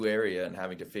new area and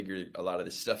having to figure a lot of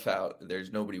this stuff out.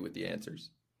 There's nobody with the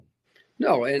answers.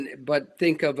 No, but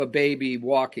think of a baby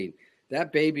walking.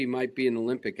 That baby might be an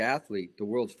Olympic athlete, the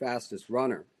world's fastest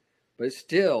runner. But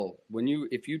still,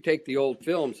 if you take the old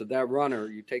films of that runner,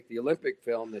 you take the Olympic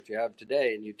film that you have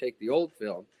today and you take the old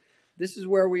film, this is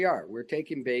where we are. We're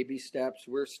taking baby steps.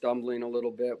 We're stumbling a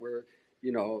little bit.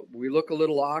 We look a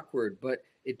little awkward, but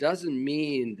it doesn't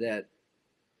mean that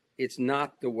it's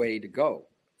not the way to go.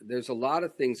 There's a lot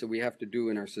of things that we have to do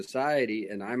in our society,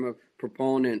 and I'm a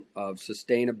proponent of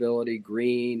sustainability,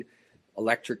 green,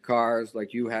 electric cars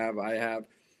like you have, I have.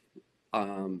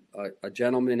 A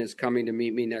gentleman is coming to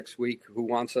meet me next week who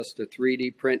wants us to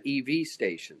 3D print EV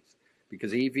stations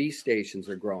because EV stations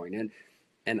are growing.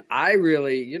 And I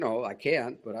really, I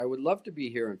can't, but I would love to be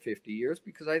here in 50 years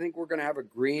because I think we're going to have a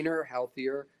greener,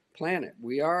 healthier planet.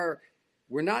 We're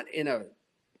not in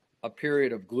a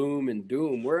period of gloom and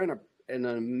doom. We're in an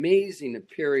amazing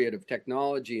period of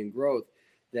technology and growth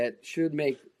that should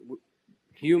make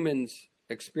humans'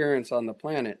 experience on the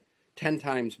planet 10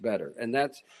 times better. And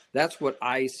that's what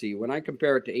I see. When I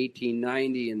compare it to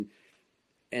 1890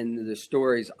 and the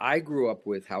stories I grew up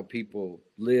with, how people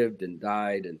lived and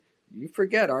died, and you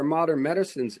forget our modern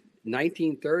medicines,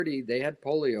 1930, they had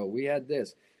polio, we had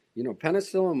this.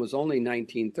 Penicillin was only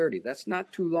 1930. That's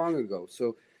not too long ago.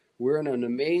 So we're in an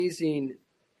amazing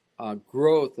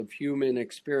growth of human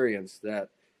experience that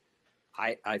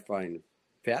I find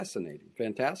fascinating,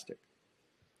 fantastic.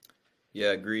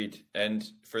 Yeah, agreed. And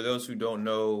for those who don't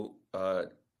know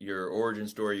your origin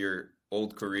story, your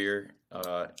old career,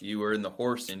 you were in the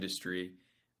horse industry.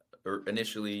 Or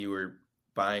initially, you were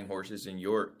buying horses in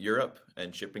Europe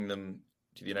and shipping them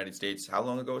to the United States. How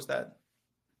long ago was that?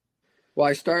 Well,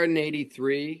 I started in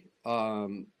 '83,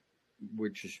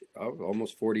 which is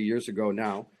almost 40 years ago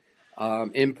now,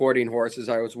 importing horses.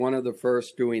 I was one of the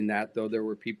first doing that, though there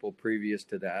were people previous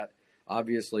to that.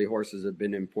 Obviously, horses have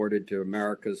been imported to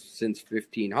America since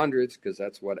 1500s because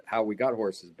that's how we got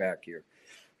horses back here.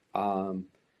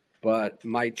 But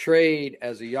my trade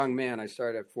as a young man, I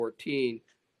started at 14,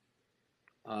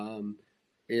 I'm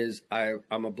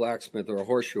a blacksmith or a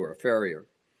horseshoer, a farrier.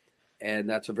 And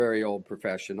that's a very old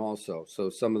profession also. So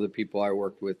some of the people I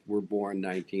worked with were born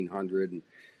 1900. And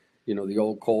the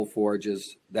old coal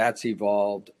forges. That's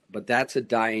evolved, but that's a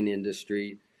dying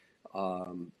industry,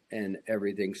 and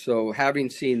everything. So having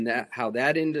seen that, how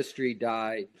that industry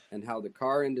died and how the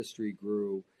car industry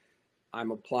grew,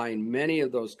 I'm applying many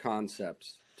of those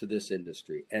concepts to this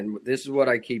industry. And this is what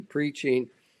I keep preaching.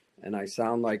 And I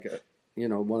sound like,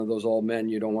 one of those old men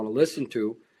you don't want to listen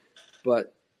to,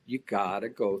 but you got to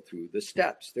go through the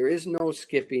steps. There is no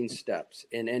skipping steps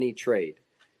in any trade.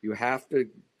 You have to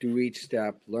do each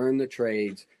step, learn the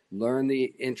trades, learn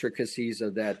the intricacies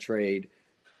of that trade,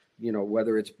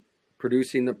 whether it's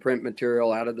producing the print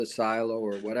material out of the silo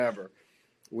or whatever,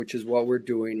 which is what we're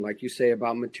doing, like you say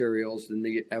about materials and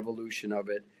the evolution of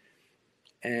it.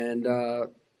 And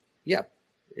yeah,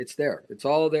 it's there. It's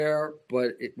all there,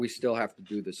 but we still have to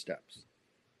do the steps.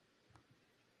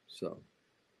 So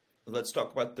let's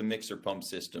talk about the mixer pump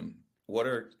system.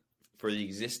 For the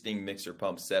existing mixer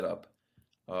pump setup,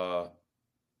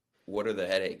 what are the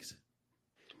headaches?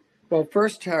 Well,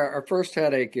 our first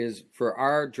headache is for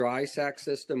our dry sack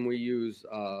system, we use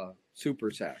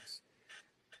super sacks.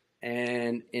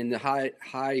 And in the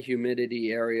high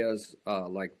humidity areas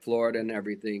like Florida and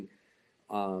everything,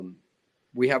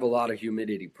 we have a lot of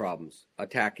humidity problems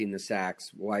attacking the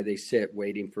sacks, why they sit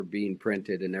waiting for being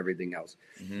printed and everything else.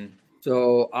 Mm-hmm.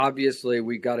 So obviously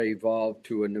we got to evolve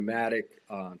to a pneumatic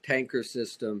tanker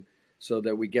system so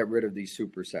that we get rid of these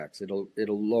super sacks. It'll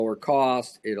lower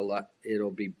cost.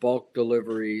 It'll be bulk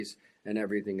deliveries and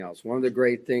everything else. One of the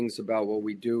great things about what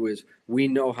we do is we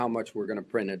know how much we're going to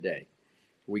print a day.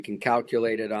 We can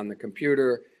calculate it on the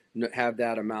computer, have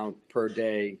that amount per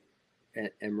day,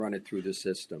 and run it through the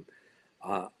system.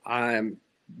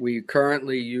 We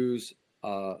currently use,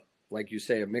 like you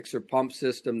say, a mixer pump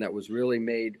system that was really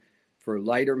made for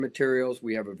lighter materials.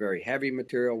 We have a very heavy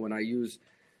material. When I use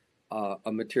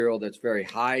a material that's very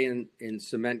high in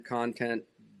cement content,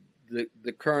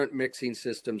 the current mixing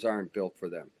systems aren't built for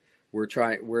them.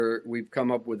 We've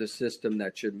come up with a system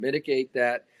that should mitigate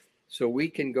that, so we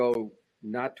can go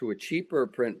not to a cheaper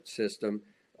print system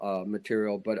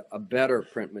material, but a better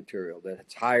print material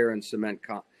that's higher in cement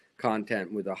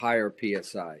content with a higher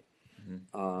PSI.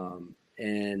 Mm-hmm.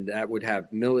 And that would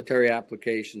have military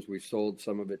applications. We've sold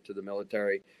some of it to the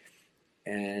military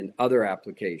and other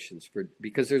applications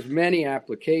because there's many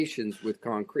applications with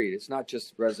concrete. It's not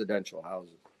just residential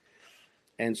houses.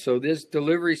 And so these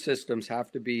delivery systems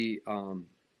have to be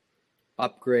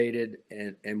upgraded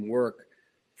and work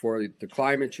for the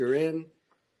climate you're in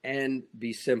and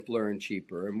be simpler and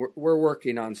cheaper. And we're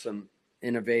working on some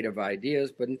innovative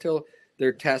ideas, but until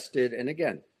they're tested and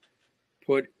again,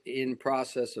 put in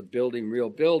process of building real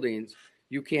buildings,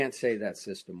 you can't say that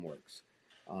system works.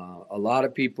 A lot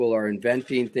of people are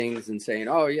inventing things and saying,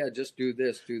 oh yeah, just do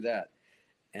this, do that.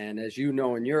 And as you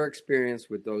know, in your experience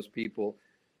with those people,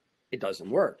 it doesn't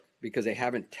work because they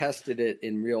haven't tested it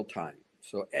in real time.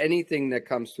 So anything that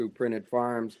comes through Printed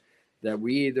Farms that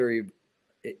we either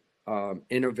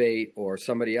innovate or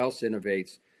somebody else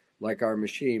innovates, like our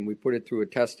machine, we put it through a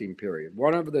testing period.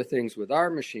 One of the things with our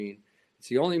machine, it's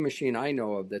the only machine I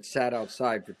know of that sat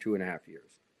outside for 2.5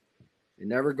 years. It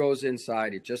never goes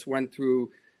inside. It just went through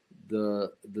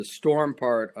the storm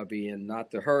part of Ian,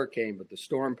 not the hurricane, but the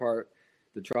storm part,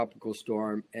 the tropical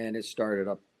storm, and it started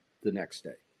up the next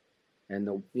day.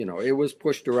 And it was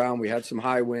pushed around. We had some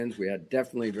high winds. We had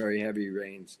definitely very heavy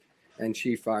rains, and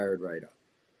she fired right up.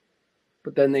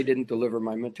 But then they didn't deliver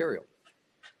my material.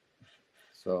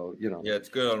 So, Yeah, it's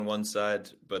good on one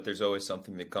side, but there's always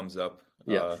something that comes up.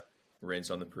 Yeah. Rains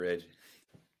on the parade.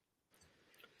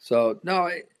 So, no,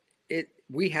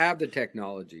 we have the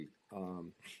technology.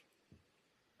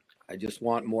 I just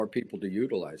want more people to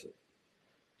utilize it.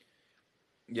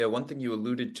 Yeah, one thing you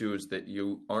alluded to is that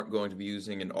you aren't going to be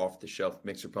using an off-the-shelf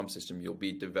mixer pump system. You'll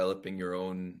be developing your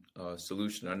own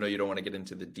solution. I know you don't want to get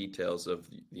into the details of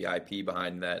the IP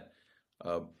behind that.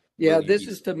 This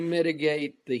is to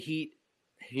mitigate the heat,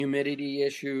 humidity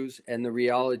issues, and the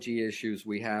rheology issues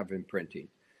we have in printing.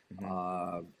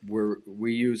 Mm-hmm.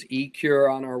 We use E-Cure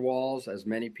on our walls, as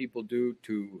many people do,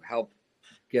 to help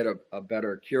get a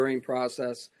better curing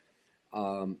process.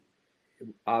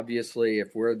 Obviously,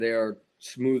 if we're there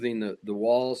smoothing the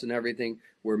walls and everything,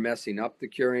 we're messing up the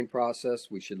curing process.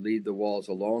 We should leave the walls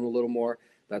alone a little more.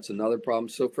 That's another problem.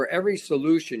 So for every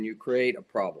solution, you create a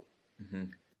problem. Mm-hmm.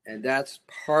 And that is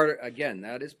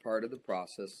part of the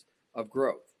process of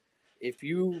growth. If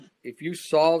you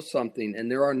solve something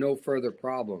and there are no further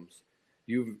problems,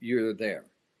 you're there.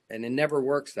 And it never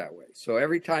works that way. So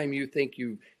every time you think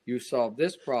you solved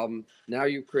this problem, now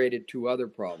you've created 2 other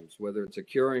problems, whether it's a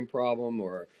curing problem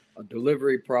or a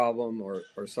delivery problem or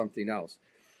something else.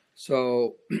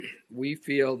 So we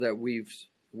feel that we've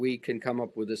we can come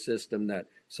up with a system that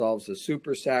solves the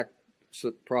super sack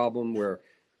problem where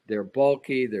they're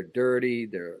bulky, they're dirty,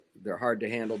 they're hard to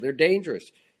handle, they're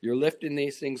dangerous. You're lifting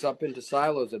these things up into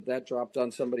silos. If that dropped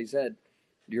on somebody's head,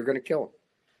 you're going to kill them.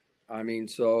 I mean,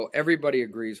 so everybody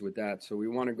agrees with that. So we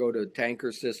want to go to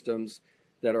tanker systems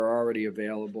that are already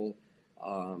available,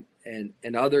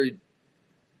 and other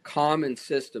common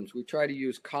systems. We try to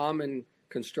use common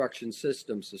construction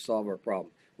systems to solve our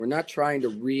problem. We're not trying to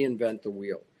reinvent the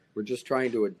wheel. We're just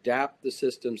trying to adapt the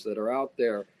systems that are out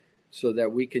there so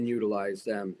that we can utilize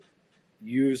them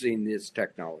using this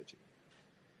technology.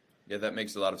 Yeah, that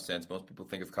makes a lot of sense. Most people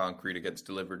think of concrete, it gets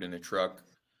delivered in a truck.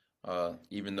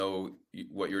 Even though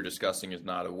what you're discussing is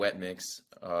not a wet mix,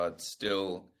 it's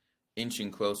still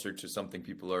inching closer to something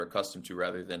people are accustomed to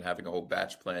rather than having a whole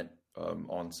batch plant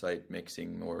on-site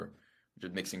mixing or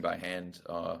just mixing by hand.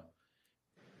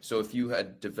 So if you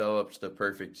had developed the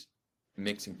perfect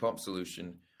mixing pump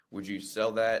solution, would you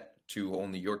sell that to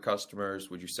only your customers?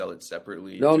 Would you sell it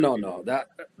separately? No.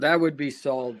 That would be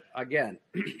sold again.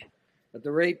 At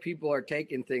the rate people are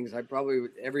taking things,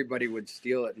 everybody would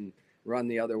steal it and run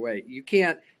the other way. You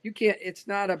can't. It's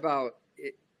not about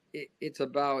it. It's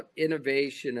about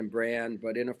innovation and brand.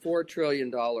 But in a $4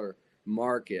 trillion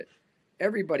market,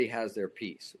 everybody has their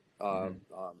piece.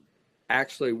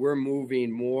 Actually, we're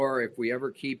moving more. If we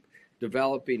ever keep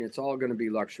developing, it's all going to be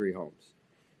luxury homes,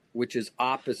 which is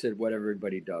opposite what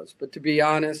everybody does. But to be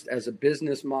honest, as a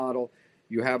business model,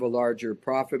 you have a larger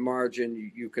profit margin.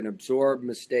 You can absorb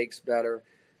mistakes better.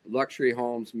 Luxury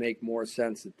homes make more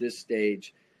sense at this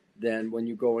stage than when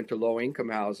you go into low-income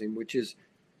housing, which is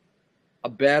a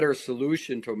better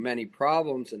solution to many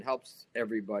problems and helps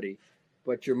everybody.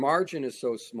 But your margin is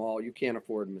so small, you can't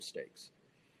afford mistakes.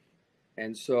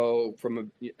 And so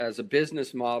as a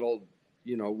business model,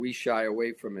 we shy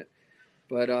away from it.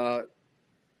 But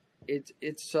if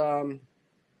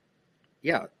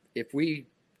we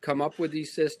come up with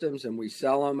these systems and we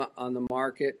sell them on the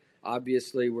market,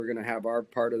 obviously we're going to have our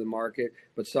part of the market,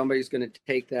 but somebody's going to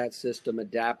take that system,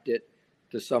 adapt it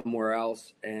to somewhere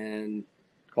else and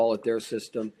call it their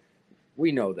system.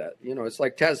 We know that. It's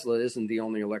like Tesla isn't the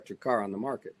only electric car on the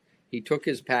market. He took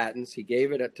his patents, he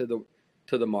gave it to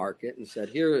the market and said,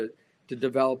 here to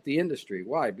develop the industry.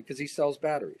 Why? Because he sells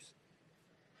batteries.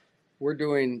 We're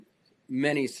doing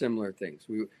many similar things.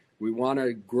 We want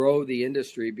to grow the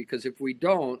industry because if we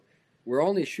don't, we're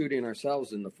only shooting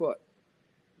ourselves in the foot.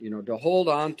 To hold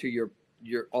on to your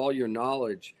all your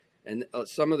knowledge, and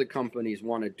some of the companies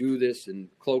want to do this in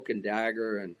cloak and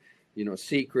dagger and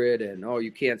secret and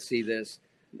you can't see this.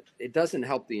 It doesn't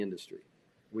help the industry.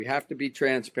 We have to be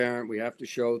transparent. We have to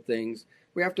show things.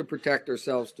 We have to protect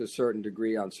ourselves to a certain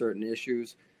degree on certain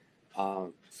issues.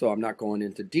 So I'm not going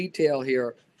into detail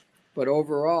here, but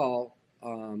overall,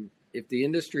 if the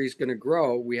industry is going to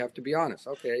grow, we have to be honest.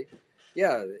 Okay,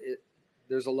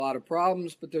 there's a lot of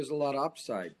problems, but there's a lot of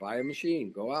upside. Buy a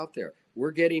machine, go out there.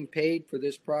 We're getting paid for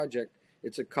this project.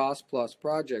 It's a cost plus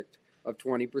project of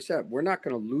 20%. We're not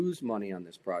going to lose money on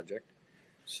this project.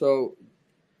 So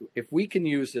if we can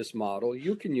use this model,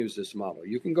 you can use this model.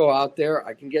 You can go out there.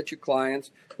 I can get you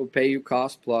clients. We'll pay you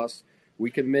cost plus.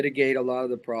 We can mitigate a lot of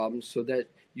the problems so that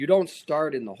you don't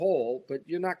start in the hole, but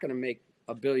you're not going to make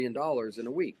 $1 billion in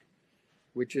a week,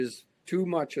 which is too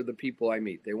much of the people I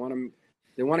meet. They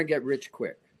want to get rich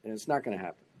quick, and it's not going to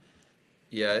happen.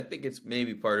 Yeah, I think it's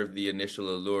maybe part of the initial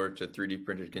allure to 3D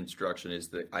printed construction is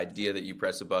the idea that you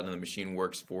press a button and the machine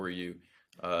works for you.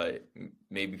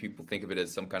 Maybe people think of it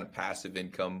as some kind of passive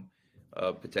income,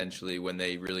 potentially, when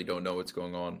they really don't know what's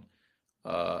going on.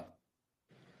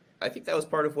 I think that was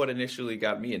part of what initially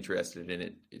got me interested in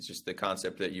it. It's just the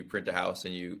concept that you print a house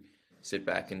and you sit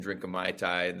back and drink a Mai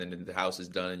Tai, and then the house is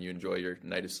done and you enjoy your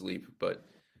night of sleep. But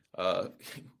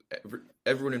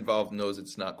everyone involved knows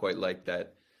it's not quite like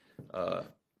that.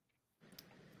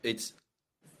 It's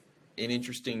an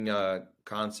interesting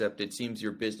concept. It seems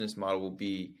your business model will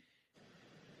be,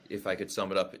 if I could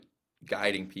sum it up,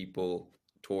 guiding people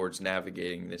towards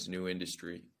navigating this new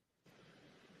industry.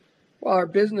 Well, our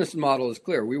business model is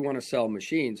clear. We want to sell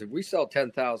machines. If we sell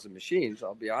 10,000 machines,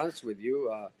 I'll be honest with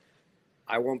you,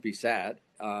 I won't be sad.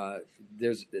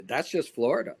 That's just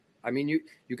Florida. I mean,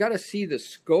 you got to see the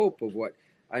scope of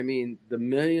the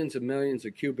millions and millions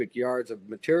of cubic yards of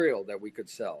material that we could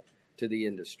sell to the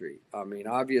industry. I mean,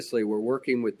 obviously we're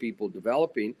working with people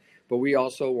developing, but we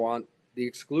also want the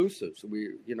exclusives.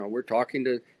 We're talking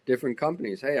to different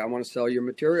companies. Hey, I want to sell your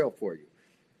material for you.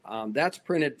 That's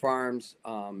Printed Farms'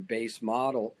 base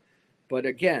model. But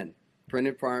again,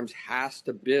 Printed Farms has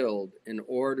to build in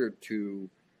order to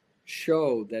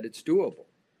show that it's doable.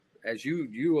 As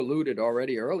you alluded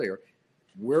already earlier,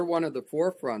 we're one of the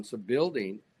forefronts of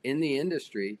building in the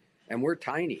industry, and we're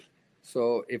tiny.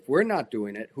 So if we're not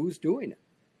doing it, who's doing it?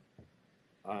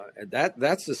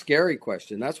 That's the scary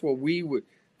question. That's what we would.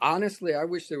 Honestly, I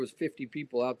wish there was 50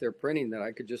 people out there printing that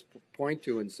I could just point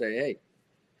to and say, "Hey,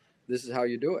 this is how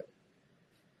you do it."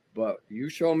 But you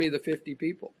show me the 50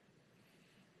 people.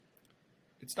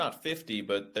 It's not 50,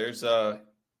 but there's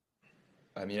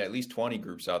I mean, at least 20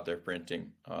 groups out there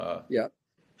printing. Yeah.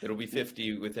 It'll be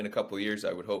 50 within a couple of years,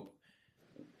 I would hope.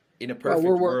 In a Well,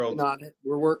 we're perfect working world, on it.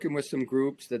 We're working with some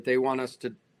groups that they want us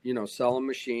to, sell them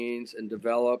machines and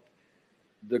develop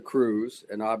the crews.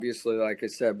 And obviously, like I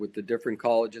said, with the different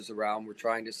colleges around, we're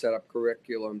trying to set up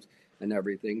curriculums and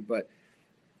everything. But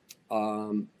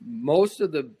most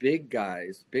of the big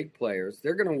guys, big players,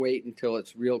 they're going to wait until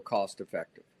it's real cost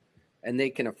effective and they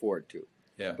can afford to.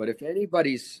 yeah. But if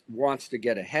anybody wants to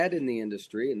get ahead in the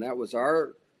industry, and that was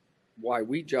why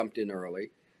we jumped in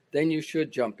early, then you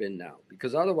should jump in now,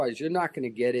 because otherwise you're not going to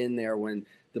get in there when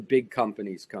the big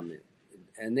companies come in.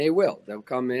 And they will. They'll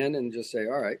come in and just say,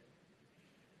 all right,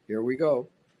 here we go.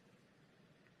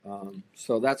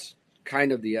 So that's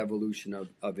kind of the evolution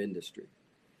of industry.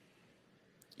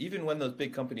 Even when those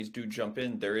big companies do jump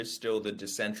in, there is still the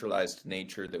decentralized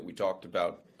nature that we talked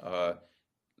about,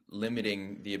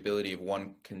 limiting the ability of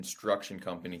one construction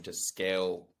company to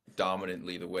scale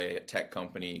dominantly the way a tech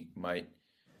company might,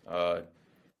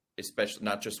 especially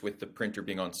not just with the printer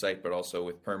being on site, but also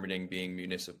with permitting being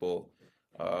municipal,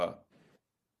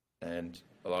 and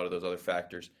a lot of those other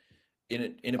factors.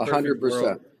 In a perfect 100%.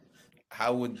 world,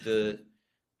 how would the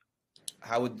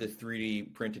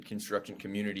 3D printed construction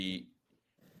community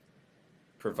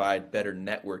provide better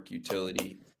network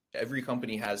utility? Every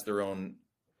company has their own.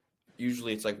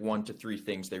 Usually it's like 1 to 3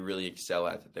 things they really excel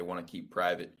at that they want to keep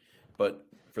private. But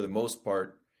for the most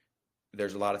part,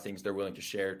 there's a lot of things they're willing to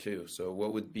share too. So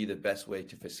what would be the best way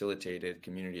to facilitate a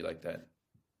community like that?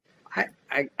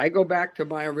 I go back to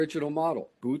my original model: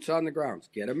 boots on the ground,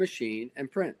 get a machine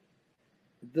and print.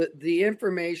 The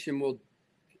information will,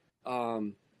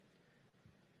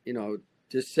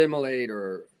 dissimulate,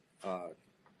 or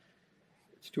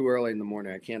it's too early in the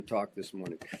morning. I can't talk this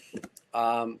morning.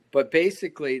 But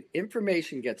basically,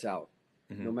 information gets out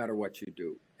no matter what you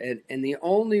do. And the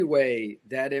only way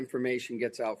that information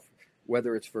gets out,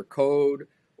 whether it's for code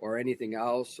or anything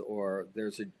else, or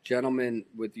there's a gentleman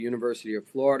with the University of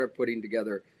Florida putting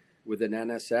together with an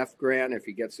NSF grant, if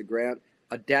he gets a grant,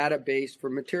 a database for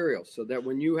materials, so that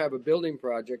when you have a building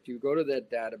project, you go to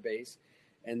that database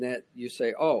and that you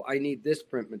say, oh, I need this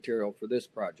print material for this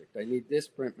project. I need this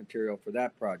print material for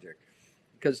that project.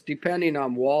 Because depending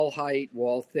on wall height,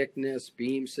 wall thickness,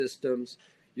 beam systems,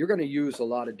 you're going to use a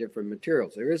lot of different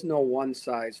materials. There is no one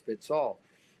size fits all.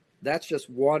 That's just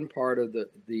one part of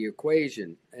the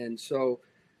equation. And so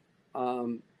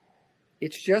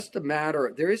it's just a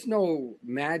matter, there is no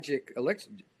magic elixir.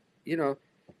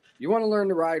 You want to learn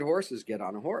to ride horses, get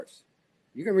on a horse.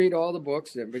 You can read all the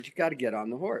books, but you got to get on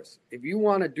the horse. If you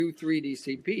want to do 3D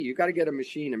CP, you got to get a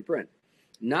machine and print.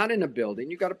 Not in a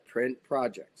building, you got to print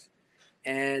projects.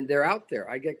 And they're out there.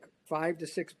 I get 5 to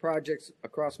 6 projects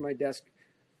across my desk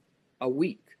a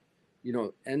week,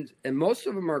 and most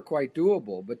of them are quite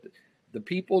doable, but the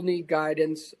people need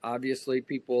guidance. Obviously,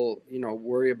 people,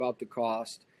 worry about the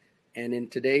cost. And in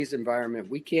today's environment,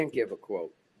 we can't give a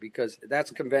quote, because that's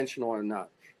conventional or not,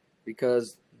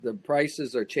 because the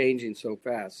prices are changing so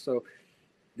fast. So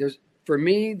for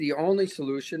me, the only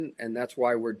solution, and that's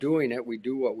why we're doing it, we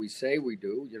do what we say we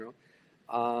do,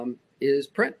 is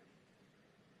print.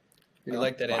 I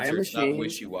like that answer. It's not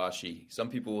wishy-washy. Some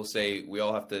people will say we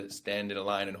all have to stand in a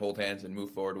line and hold hands and move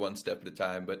forward one step at a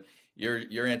time. But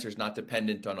your answer is not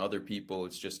dependent on other people.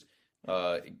 It's just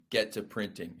get to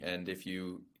printing. And if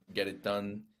you get it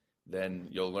done, then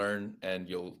you'll learn, and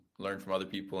you'll learn from other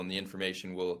people, and the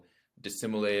information will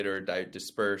dissimulate or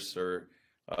disperse, or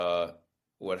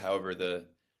however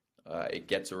it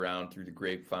gets around through the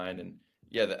grapevine. And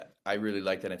yeah, I really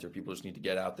like that answer. People just need to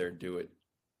get out there and do it.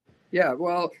 Yeah,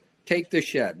 well, take the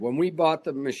shed. When we bought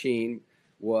the machine,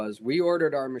 we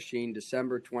ordered our machine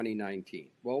December 2019.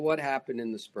 Well, what happened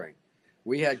in the spring?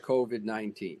 We had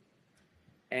COVID-19,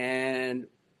 and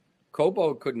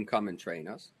Kobo couldn't come and train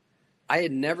us. I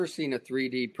had never seen a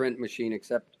 3D print machine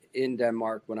except in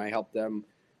Denmark when I helped them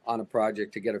on a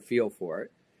project to get a feel for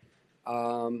it.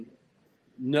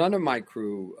 None of my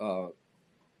crew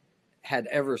had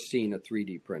ever seen a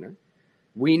 3D printer.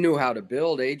 We knew how to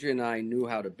build. Adrian and I knew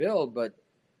how to build, but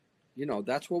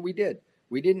that's what we did.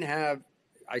 We didn't have,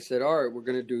 I said, all right, we're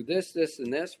going to do this, this,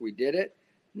 and this. We did it.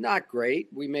 Not great.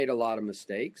 We made a lot of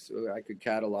mistakes. I could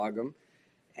catalog them.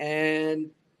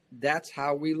 And that's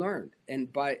how we learned. And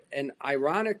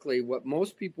ironically, what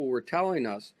most people were telling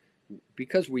us,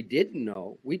 because we didn't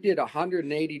know, we did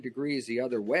 180 degrees the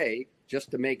other way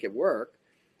just to make it work.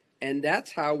 And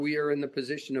that's how we are in the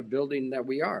position of building that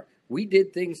we are. We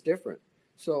did things different.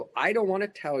 So I don't want to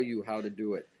tell you how to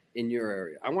do it in your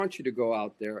area. I want you to go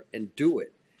out there and do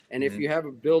it. And if you have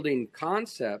a building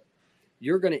concept,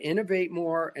 you're going to innovate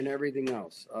more and everything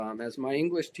else. As my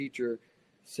English teacher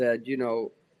said,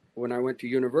 when I went to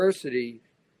university,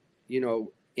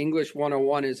 English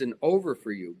 101 isn't over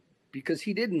for you, because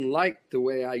he didn't like the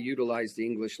way I utilized the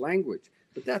English language.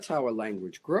 But that's how a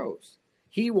language grows.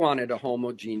 He wanted a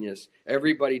homogeneous,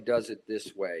 everybody does it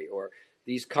this way, or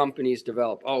these companies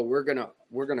develop, we're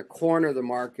gonna corner the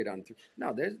market on.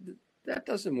 No, that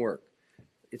doesn't work.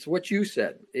 It's what you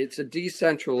said. It's a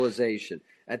decentralization.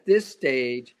 At this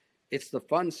stage, it's the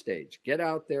fun stage. Get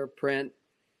out there, print,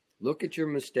 look at your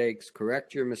mistakes,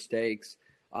 correct your mistakes.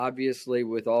 Obviously,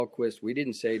 with Alquist, we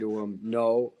didn't say to him,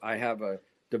 no. I have a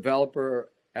developer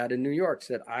out of New York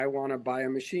said, I want to buy a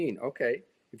machine. Okay,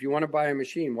 if you want to buy a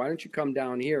machine, why don't you come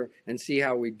down here and see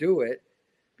how we do it?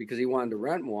 Because he wanted to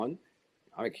rent one.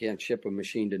 I can't ship a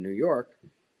machine to New York.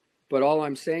 But all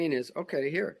I'm saying is, okay,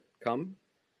 here, come,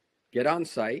 get on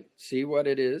site, see what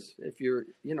it is. If you're,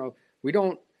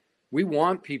 we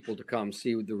want people to come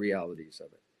see the realities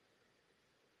of it.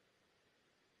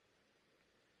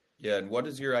 Yeah, and what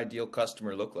does your ideal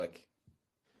customer look like?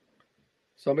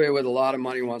 Somebody with a lot of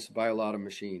money wants to buy a lot of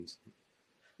machines.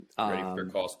 Ready for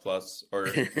cost plus, or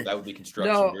that would be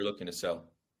construction. No, you're looking to sell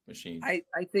machines. I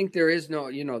think there is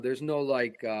no, there's no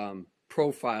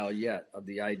profile yet of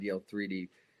the ideal 3D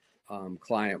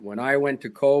client. When I went to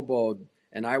Kobo,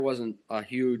 and I wasn't a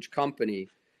huge company,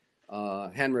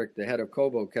 Henrik, the head of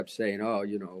Kobo, kept saying,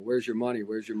 where's your money?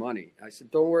 Where's your money? I said,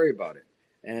 don't worry about it.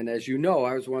 And as you know,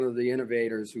 I was one of the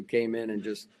innovators who came in and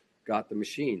just got the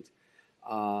machines.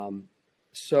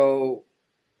 So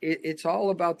it's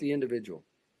all about the individual.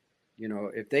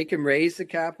 If they can raise the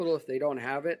capital, if they don't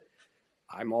have it,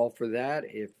 I'm all for that.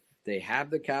 If they have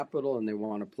the capital and they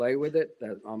want to play with it,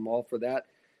 I'm all for that.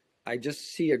 I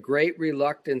just see a great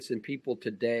reluctance in people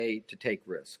today to take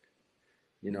risk.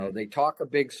 They talk a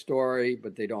big story,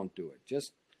 but they don't do it.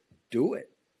 Just do it.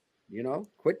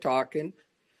 Quit talking,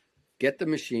 get the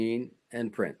machine,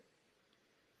 and print.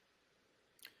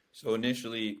 So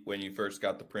initially, when you first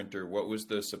got the printer, what was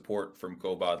the support from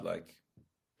Cobod like?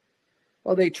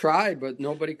 Well, they tried, but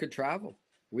nobody could travel.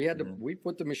 We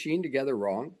put the machine together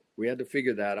wrong. We had to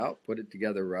figure that out, put it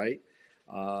together right.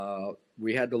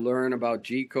 We had to learn about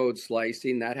G-code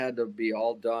slicing. That had to be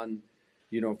all done,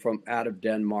 from out of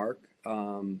Denmark.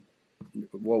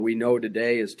 What we know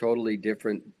today is totally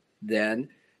different then.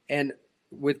 And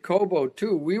with Kobo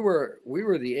too, we were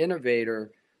the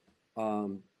innovator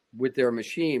with their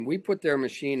machine. We put their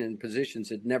machine in positions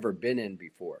it had never been in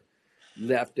before.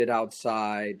 Left it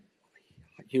outside,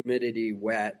 humidity,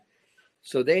 wet.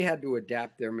 So they had to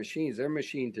adapt their machines. Their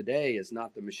machine today is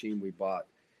not the machine we bought,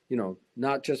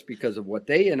 not just because of what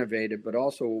they innovated, but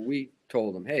also what we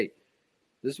told them, hey,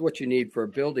 this is what you need for a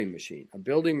building machine. A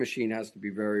building machine has to be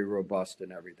very robust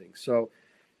and everything. So,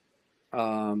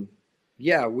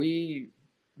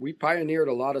 we pioneered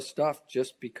a lot of stuff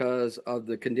just because of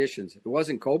the conditions. It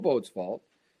wasn't Kobo's fault.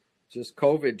 Just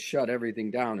COVID shut everything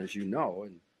down, as you know,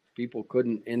 and people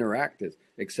couldn't interact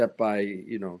except by,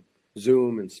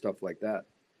 Zoom and stuff like that.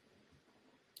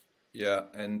 Yeah.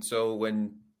 And so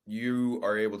when you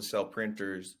are able to sell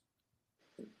printers,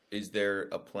 is there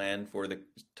a plan for the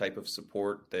type of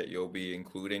support that you'll be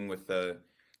including with the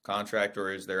contract,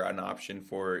 or is there an option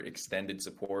for extended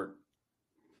support?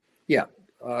 Yeah.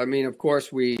 Of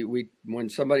course, we when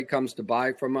somebody comes to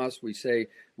buy from us, we say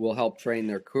we'll help train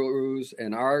their crews,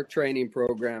 and our training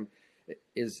program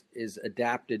is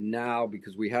adapted now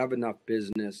because we have enough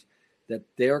business that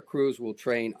their crews will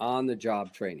train on the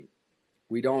job training.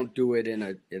 We don't do it in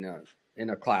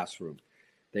a classroom.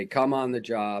 They come on the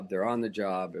job, they're on the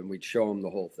job, and we show them the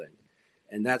whole thing.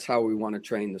 And that's how we want to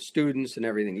train the students and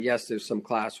everything. Yes, there's some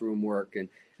classroom work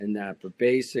and that, but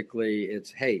basically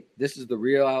it's, hey, this is the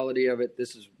reality of it.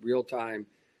 This is real time,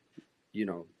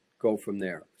 go from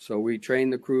there. So we train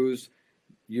the crews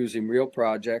using real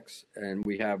projects, and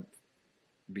we have,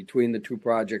 between the two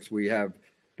projects, we have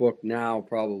booked now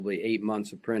probably 8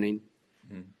 months of printing.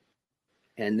 Mm-hmm.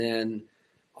 And then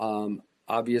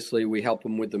obviously we help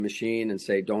them with the machine and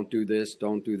say, don't do this,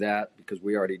 don't do that, because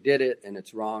we already did it and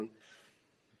it's wrong.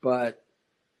 But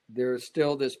there's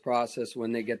still this process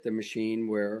when they get the machine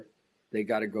where they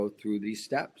got to go through these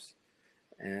steps.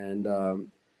 And,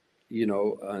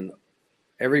 and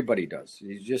everybody does.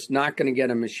 You're just not going to get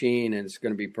a machine and it's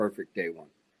going to be perfect day one.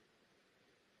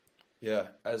 Yeah,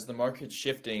 as the market's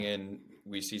shifting and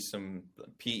we see some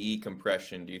PE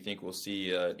compression, do you think we'll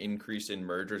see an increase in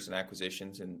mergers and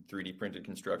acquisitions in 3D printed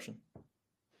construction?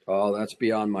 Oh, that's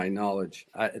beyond my knowledge.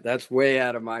 That's way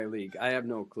out of my league. I have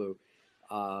no clue.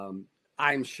 Um,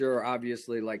 I'm sure,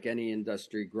 obviously, like any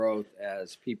industry growth,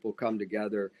 as people come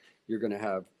together, you're going to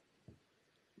have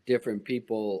different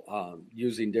people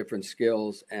using different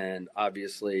skills. And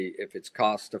obviously, if it's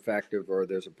cost effective or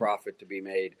there's a profit to be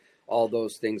made, all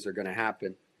those things are going to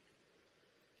happen.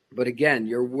 But again,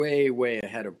 you're way, way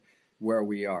ahead of where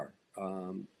we are.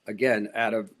 Again,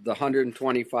 out of the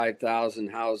 125,000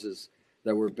 houses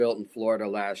that were built in Florida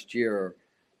last year,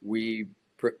 we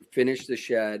finished the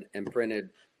shed and printed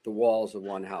the walls of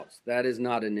one house. That is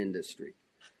not an industry,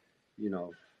 you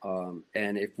know.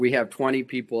 And if we have 20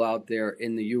 people out there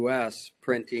in the U.S.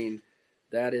 printing,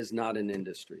 that is not an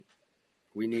industry.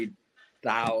 We need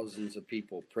thousands of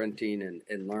people printing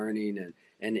and learning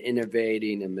and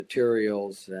innovating and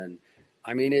materials. And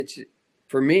I mean,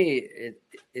 for me,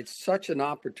 it's such an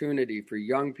opportunity for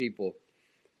young people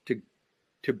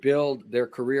to build their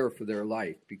career for their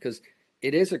life, because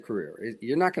it is a career.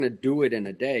 You're not going to do it in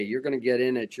a day. You're going to get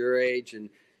in at your age and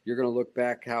you're going to look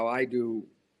back how I do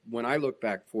when I look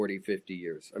back 40, 50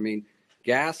 years. I mean,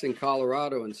 gas in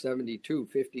Colorado in 72,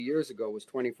 50 years ago was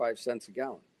 25 cents a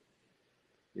gallon.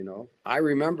 You know, I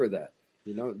remember that,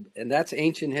 you know, and that's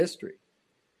ancient history.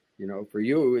 You know, for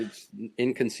you, it's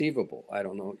inconceivable. I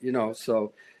don't know, you know,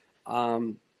 so,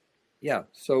 yeah,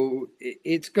 so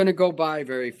it's going to go by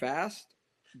very fast,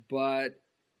 but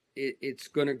it's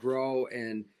going to grow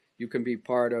and you can be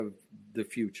part of the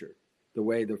future, the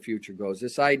way the future goes.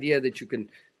 This idea that you can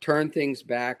turn things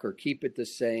back or keep it the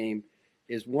same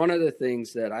is one of the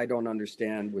things that I don't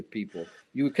understand with people.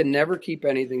 You can never keep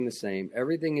anything the same.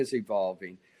 Everything is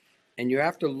evolving, and you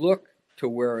have to look to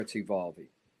where it's evolving.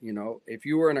 You know, if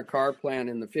you were in a car plant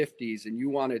in the 50s and you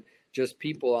wanted just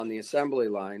people on the assembly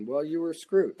line, well, you were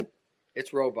screwed.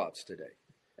 It's robots today.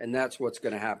 And that's what's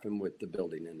going to happen with the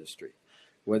building industry.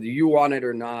 Whether you want it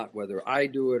or not, whether I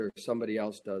do it or somebody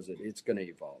else does it, it's going to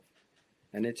evolve.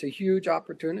 And it's a huge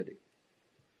opportunity.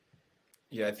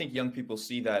 Yeah, I think young people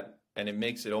see that and it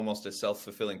makes it almost a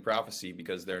self-fulfilling prophecy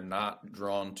because they're not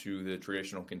drawn to the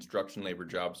traditional construction labor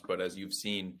jobs. But as you've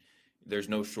seen, there's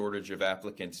no shortage of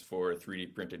applicants for a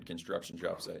 3D printed construction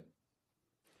job site.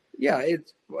 Yeah,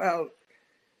 well,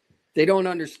 they don't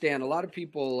understand. A lot of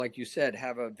people, like you said,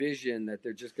 have a vision that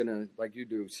they're just going to, like you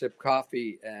do, sip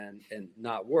coffee and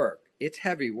not work. It's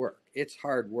heavy work. It's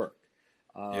hard work.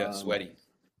 Yeah, sweaty.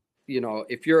 You know,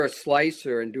 if you're a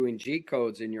slicer and doing G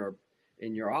codes in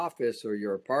your office or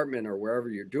your apartment or wherever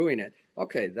you're doing it,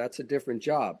 okay, that's a different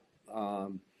job.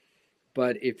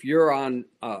 But if you're on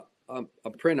a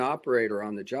print operator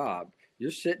on the job,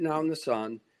 you're sitting out in the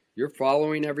sun, you're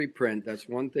following every print. That's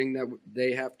one thing that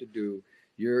they have to do.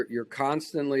 You're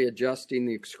constantly adjusting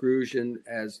the extrusion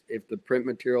as if the print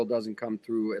material doesn't come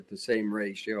through at the same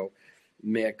ratio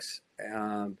mix.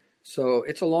 So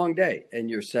it's a long day, and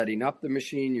you're setting up the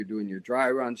machine, you're doing your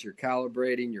dry runs, you're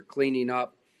calibrating, you're cleaning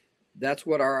up. That's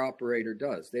what our operator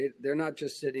does. They're not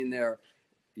just sitting there,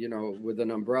 you know, with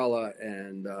an umbrella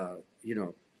and, you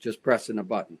know, just pressing a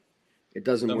button. It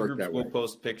doesn't Some work groups that will way.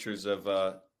 post pictures of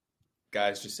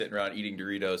guys just sitting around eating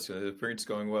Doritos. So the print's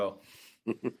going well.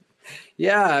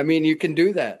 Yeah, I mean, you can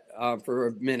do that for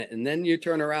a minute, and then you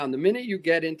turn around. The minute you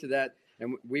get into that,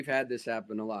 and we've had this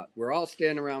happen a lot, we're all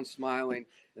standing around smiling,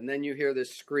 and then you hear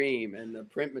this scream, and the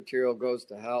print material goes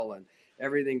to hell, and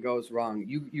everything goes wrong.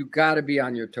 You got to be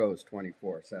on your toes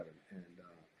 24/7. And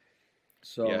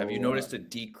so, Yeah, have you noticed a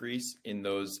decrease in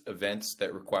those events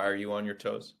that require you on your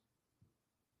toes?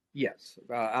 yes,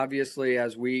 obviously,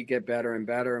 as we get better and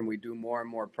better, and we do more and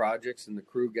more projects, and the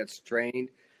crew gets trained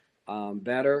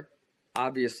better,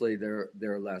 obviously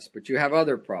they're less. But you have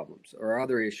other problems or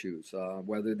other issues,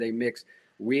 whether they mix.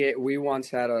 We once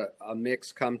had a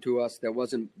mix come to us that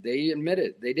wasn't. They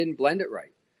admitted they didn't blend it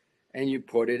right, and you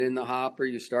put it in the hopper,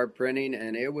 you start printing,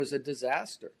 and it was a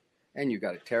disaster, and you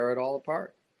got to tear it all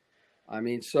apart. I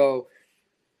mean, so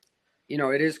you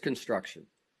know, it is construction.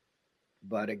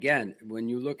 But again, when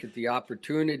you look at the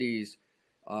opportunities,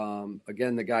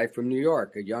 again, the guy from New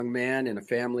York, a young man in a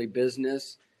family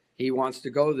business, he wants to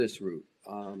go this route.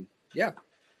 Yeah,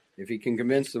 if he can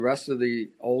convince the rest of the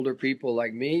older people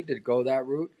like me to go that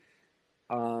route,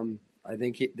 I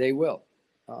think they will.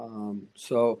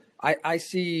 So I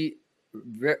see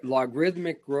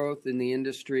logarithmic growth in the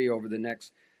industry over the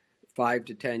next 5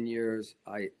 to 10 years.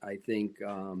 I think,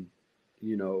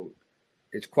 you know,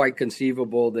 it's quite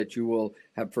conceivable that you will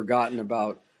have forgotten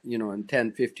about, you know, in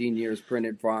 10, 15 years,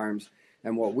 printed farms.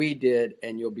 and what we did,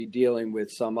 and you'll be dealing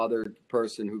with some other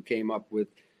person who came up with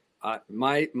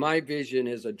my vision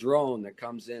is a drone that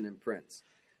comes in and prints.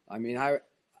 I mean,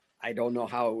 I don't know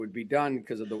how it would be done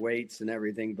because of the weights and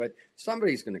everything, but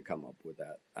somebody's going to come up with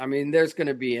that. I mean, there's going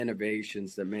to be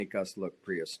innovations that make us look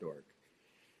prehistoric.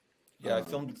 Yeah, I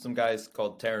filmed some guys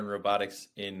called Terran Robotics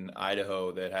in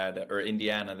Idaho that had, or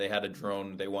Indiana, they had a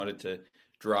drone. They wanted to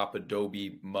drop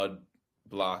Adobe mud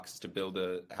blocks to build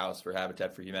a house for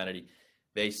Habitat for Humanity.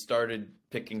 They started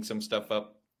picking some stuff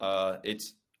up.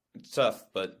 It's tough,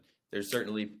 but there's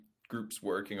certainly groups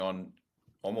working on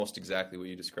almost exactly what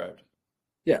you described.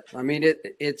 Yeah, I mean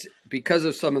it's because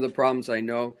of some of the problems I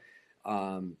know.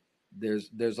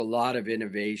 There's a lot of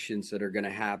innovations that are going to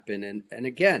happen, and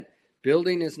again,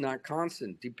 building is not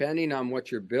constant. Depending on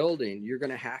what you're building, you're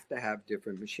going to have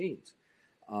different machines.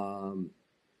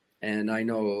 And I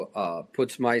know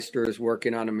Putzmeister is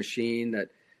working on a machine that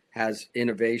has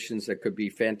innovations that could be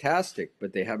fantastic,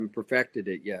 but they haven't perfected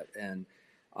it yet. And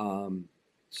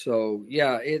so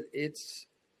yeah, it's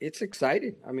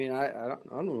exciting. I mean, I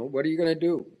don't know. What are you going to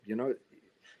do? You know,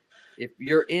 if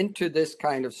you're into this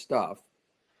kind of stuff,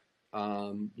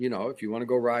 you know, if you want to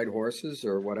go ride horses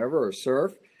or whatever, or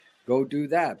surf, go do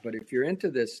that. But if you're into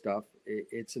this stuff,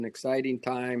 it's an exciting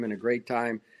time and a great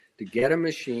time to get a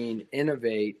machine,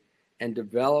 innovate, and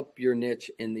develop your niche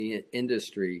in the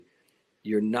industry.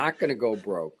 You're not going to go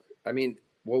broke. I mean,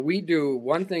 what we do,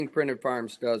 one thing Printed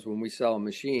Farms does when we sell a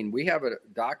machine, we have a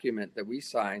document that we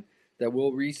sign that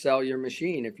will resell your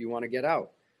machine if you want to get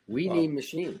out. We Wow. need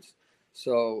machines.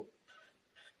 So,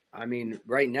 I mean,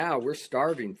 right now we're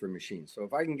starving for machines. So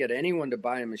if I can get anyone to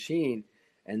buy a machine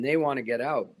and they want to get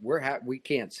out, we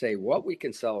can't say what we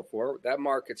can sell it for. That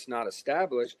market's not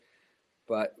established.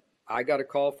 But I got a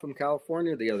call from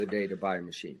California the other day to buy a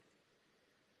machine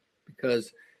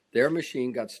because their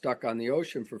machine got stuck on the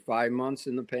ocean for 5 months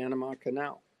in the Panama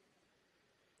Canal.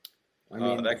 I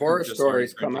mean, That horror group just started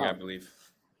stories come printing, I out. believe.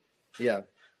 Yeah.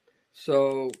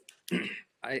 So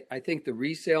I think the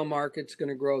resale market's going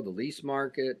to grow, the lease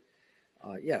market.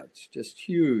 Yeah, it's just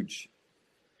huge,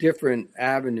 different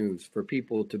avenues for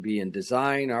people to be in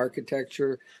design,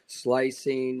 architecture,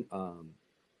 slicing,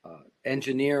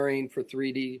 engineering for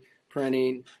 3D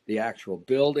printing, the actual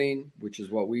building, which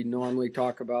is what we normally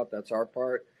talk about. That's our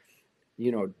part.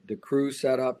 You know, the crew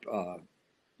setup,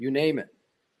 you name it.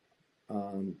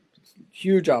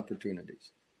 Huge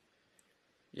opportunities.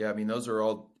 Yeah, I mean, those are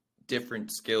all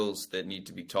different skills that need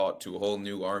to be taught to a whole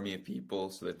new army of people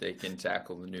so that they can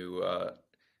tackle the new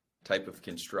type of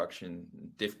construction,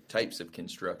 types of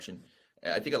construction.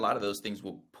 I think a lot of those things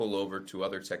will pull over to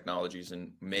other technologies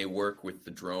and may work with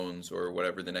the drones or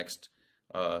whatever the next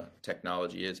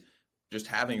technology is. Just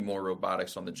having more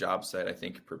robotics on the job site, I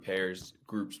think, prepares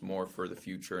groups more for the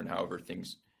future and however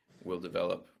things will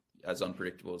develop, as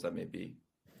unpredictable as that may be.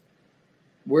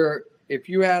 Where if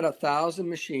you had 1,000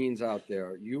 machines out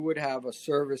there, you would have a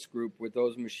service group with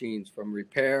those machines from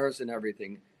repairs and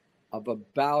everything of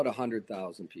about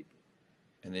 100,000 people.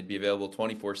 And they'd be available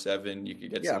 24/7. You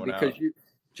could get Yeah, someone because out. you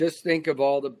just think of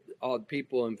all the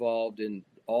people involved in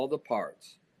all the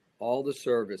parts, all the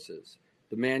services,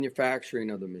 the manufacturing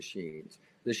of the machines,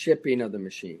 the shipping of the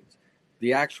machines,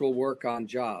 the actual work on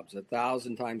jobs,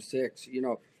 1,000 times 6. You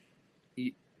know,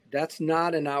 that's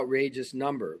not an outrageous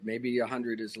number. Maybe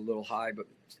 100 is a little high, but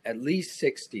at least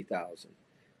 60,000.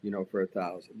 You know, for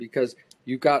 1,000, because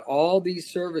you've got all these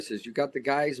services. You've got the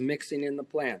guys mixing in the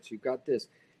plants. You've got this.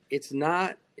 It's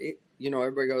not, you know,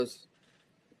 everybody goes,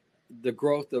 the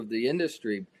growth of the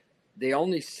industry, they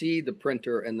only see the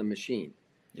printer and the machine.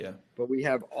 Yeah. But we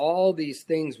have all these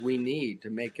things we need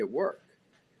to make it work.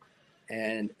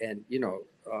 And you know,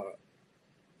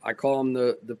 I call them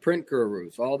the print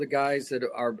gurus, all the guys that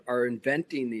are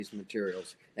inventing these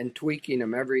materials and tweaking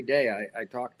them every day. I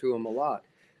talk to them a lot.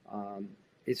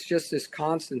 It's just this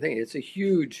constant thing. It's a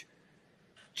huge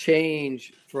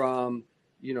change from,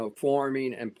 you know,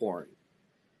 forming and pouring.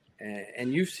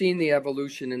 And you've seen the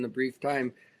evolution in the brief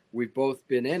time we've both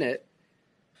been in it.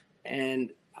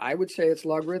 And I would say it's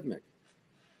logarithmic.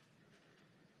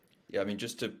 Yeah, I mean,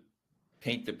 just to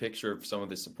paint the picture of some of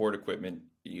the support equipment,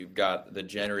 you've got the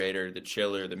generator, the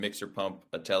chiller, the mixer pump,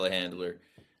 a telehandler,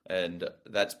 and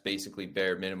that's basically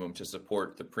bare minimum to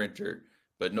support the printer.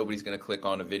 But nobody's going to click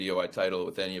on a video I title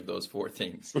with any of those 4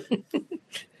 things.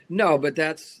 No, but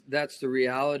that's the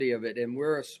reality of it. And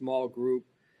we're a small group.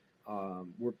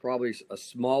 We're probably a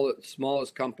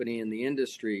smallest company in the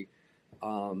industry,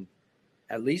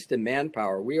 at least in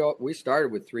manpower. We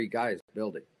started with 3 guys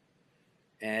building,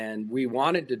 and we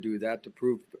wanted to do that to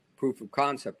proof of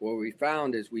concept. What we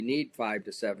found is we need 5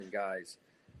 to 7 guys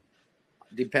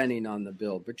depending on the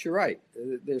build. But you're right.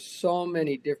 There's so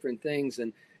many different things,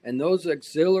 and those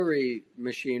auxiliary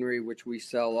machinery, which we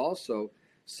sell also,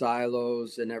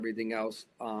 silos and everything else,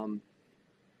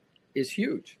 is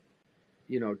huge.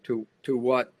 To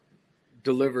what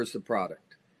delivers the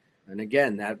product. And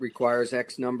again, that requires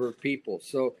X number of people.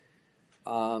 So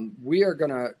we are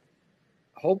going to,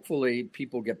 hopefully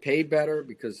people get paid better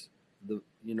because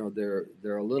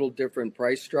they're a little different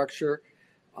price structure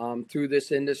through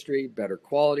this industry, better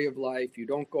quality of life. You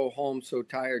don't go home so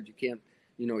tired you can't,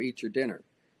 eat your dinner.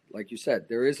 Like you said,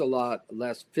 there is a lot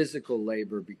less physical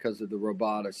labor because of the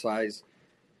roboticized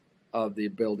of the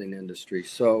building industry.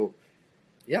 So,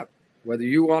 yeah. Whether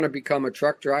you want to become a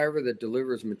truck driver that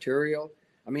delivers material,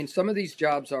 I mean, some of these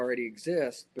jobs already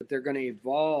exist, but they're going to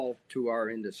evolve to our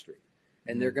industry.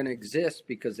 And they're going to exist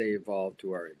because they evolve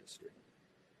to our industry.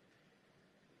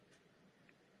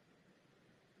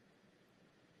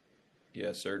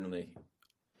 Yeah, certainly.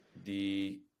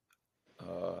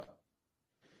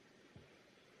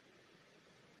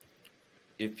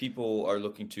 If people are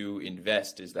looking to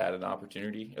invest, is that an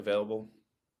opportunity available?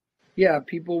 Yeah,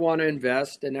 people want to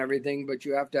invest in everything, but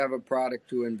you have to have a product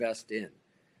to invest in.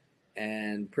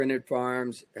 And Printed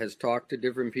Farms has talked to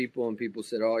different people, and people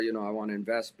said, "Oh, I want to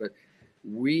invest," but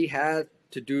we had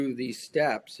to do these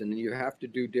steps, and you have to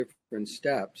do different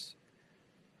steps,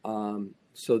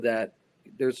 so that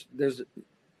there's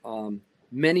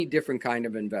many different kind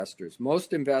of investors.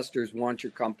 Most investors want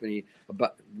your company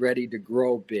ready to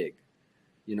grow big.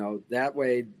 That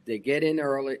way they get in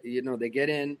early. They get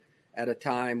in at a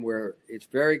time where it's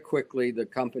very quickly the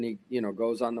company,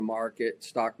 goes on the market,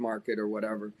 stock market or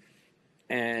whatever.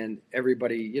 And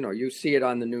everybody, you see it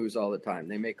on the news all the time.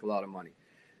 They make a lot of money.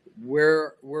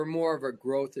 We're more of a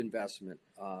growth investment.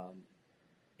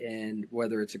 And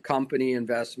whether it's a company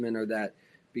investment or that,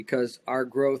 because our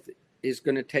growth is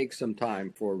going to take some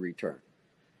time for a return.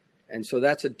 And so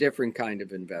that's a different kind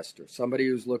of investor, somebody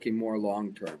who's looking more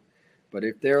long term. But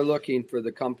if they're looking for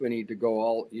the company to go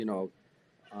all,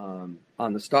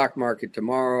 on the stock market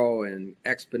tomorrow and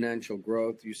exponential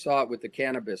growth, you saw it with the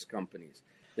cannabis companies.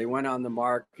 They went on the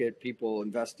market, people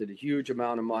invested a huge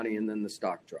amount of money, and then the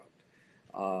stock dropped.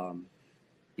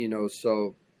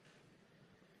 So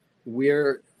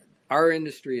our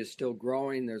industry is still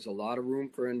growing. There's a lot of room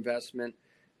for investment,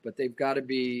 but they've got to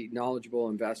be knowledgeable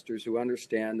investors who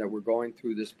understand that we're going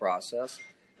through this process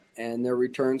and their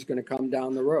return's going to come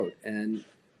down the road. And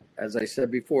as I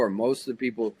said before, most of the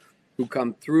people who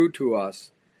come through to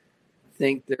us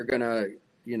think they're going to,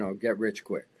 get rich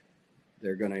quick.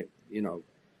 They're going to,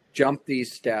 jump these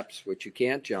steps, which you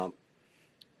can't jump.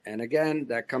 And again,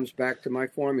 that comes back to my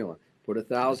formula. Put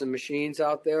 1,000 machines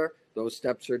out there. Those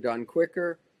steps are done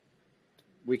quicker.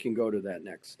 We can go to that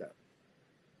next step.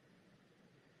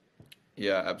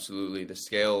 Yeah, absolutely. The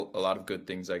scale, a lot of good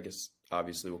things, I guess,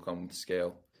 obviously will come with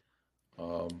scale.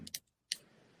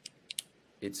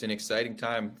 It's an exciting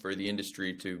time for the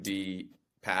industry to be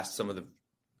past some of the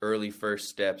early first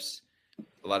steps.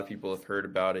 A lot of people have heard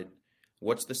about it.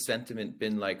 What's the sentiment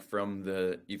been like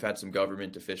you've had some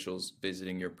government officials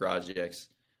visiting your projects.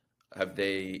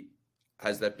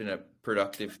 Has that been a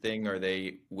productive thing? Are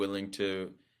they willing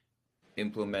to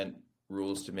implement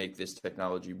rules to make this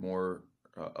technology more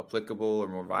applicable or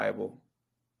more viable?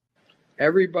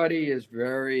 Everybody is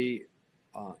very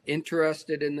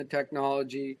interested in the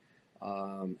technology.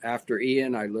 After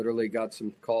Ian, I literally got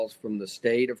some calls from the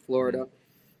state of Florida,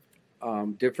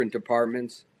 different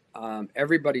departments.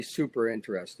 Everybody's super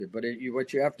interested, but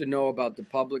what you have to know about the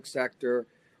public sector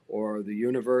or the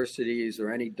universities or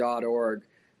any .org,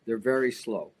 they're very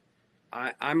slow.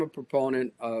 I'm a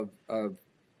proponent of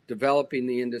developing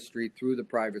the industry through the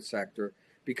private sector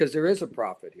because there is a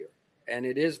profit here and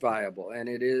it is viable and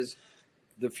it is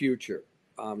the future.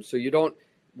 So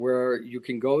where you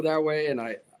can go that way, and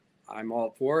I'm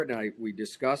all for it, and we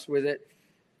discuss with it.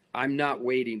 I'm not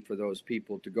waiting for those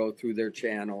people to go through their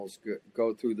channels,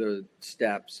 go through the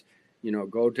steps,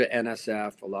 go to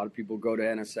NSF. A lot of people go to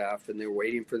NSF and they're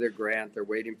waiting for their grant. They're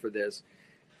waiting for this.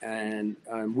 And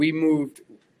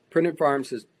Printed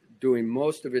Farms is doing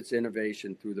most of its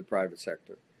innovation through the private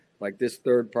sector, like this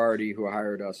third party who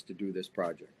hired us to do this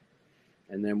project.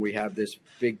 And then we have this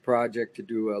big project to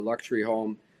do a luxury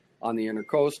home on the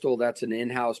Intercoastal. That's an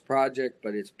in-house project,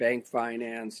 but it's bank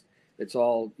financed. It's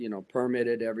all,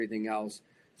 permitted, everything else.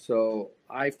 So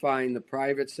I find the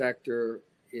private sector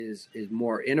is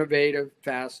more innovative,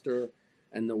 faster,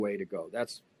 and the way to go.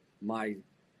 That's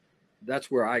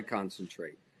where I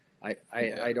concentrate.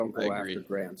 I don't go after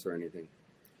grants or anything.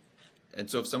 And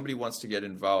so if somebody wants to get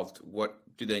involved, what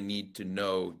do they need to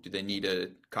know? Do they need a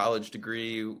college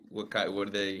degree? What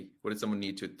does someone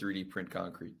need to 3D print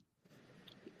concrete?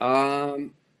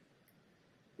 Um,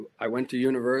 I went to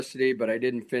university, but I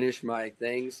didn't finish my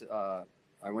things.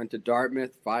 I went to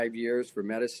Dartmouth 5 years for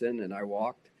medicine, and I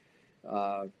walked,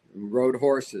 rode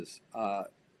horses.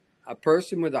 A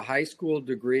person with a high school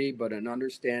degree but an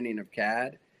understanding of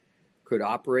CAD could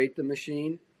operate the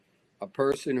machine. A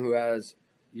person who has,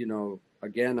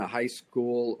 again, a high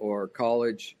school or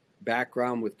college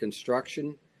background with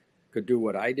construction could do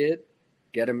what I did,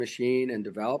 get a machine and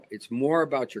develop. It's more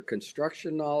about your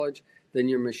construction knowledge than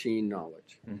your machine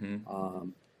knowledge.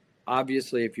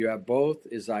 Obviously, if you have both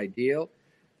is ideal,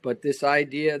 but this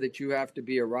idea that you have to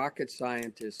be a rocket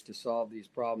scientist to solve these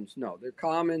problems, no, they're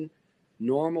common,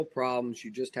 normal problems.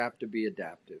 You just have to be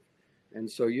adaptive. And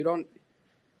so you don't,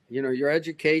 your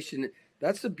education,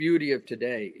 that's the beauty of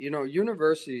today.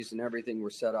 Universities and everything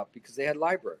were set up because they had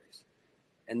libraries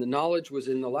and the knowledge was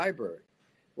in the library.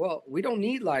 Well, we don't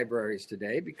need libraries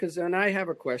today because when I have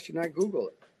a question, I Google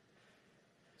it.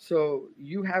 So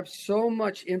you have so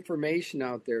much information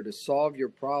out there to solve your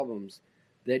problems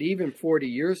that even 40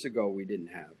 years ago we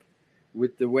didn't have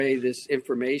with the way this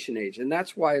information age. And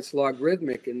that's why it's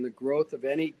logarithmic in the growth of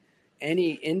any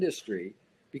industry,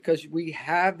 because we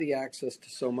have the access to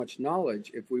so much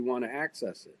knowledge if we want to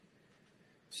access it.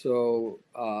 So,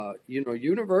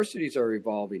 universities are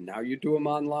evolving. Now you do them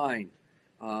online.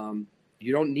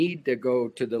 You don't need to go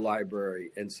to the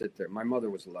library and sit there. My mother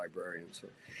was a librarian, so.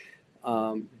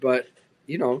 But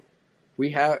we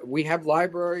have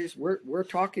libraries. We're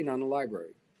talking on the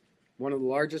library. One of the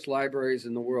largest libraries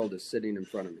in the world is sitting in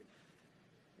front of me.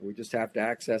 We just have to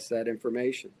access that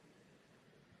information.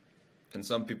 And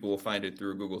some people will find it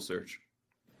through a Google search.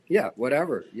 Yeah,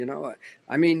 whatever.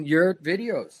 I mean, your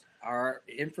videos are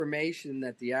information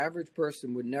that the average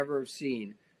person would never have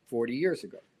seen 40 years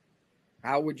ago.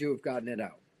 How would you have gotten it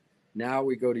out? Now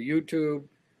we go to YouTube,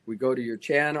 we go to your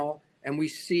channel, and we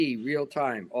see real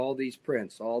time all these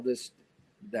prints, all this,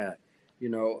 that,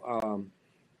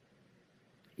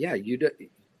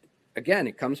 again,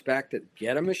 it comes back to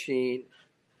get a machine.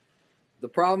 The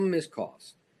problem is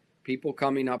cost. People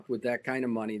coming up with that kind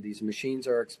of money, these machines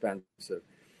are expensive.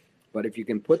 But if you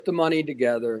can put the money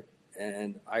together,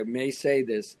 and I may say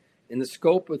this, in the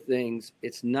scope of things,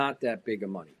 it's not that big of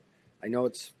money. I know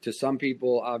it's, to some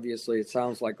people, obviously, it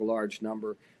sounds like a large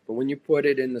number, but when you put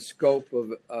it in the scope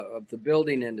of the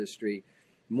building industry,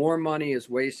 more money is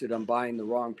wasted on buying the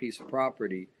wrong piece of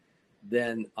property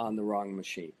than on the wrong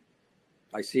machine.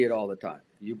 I see it all the time.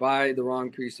 You buy the wrong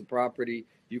piece of property,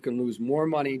 you can lose more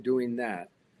money doing that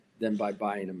than by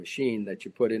buying a machine that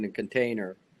you put in a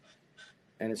container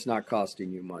and it's not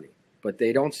costing you money. But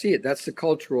they don't see it. That's the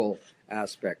cultural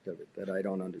aspect of it that I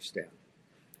don't understand.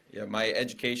 Yeah, my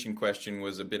education question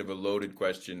was a bit of a loaded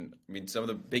question. I mean, some of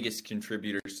the biggest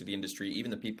contributors to the industry,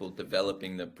 even the people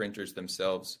developing the printers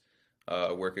themselves,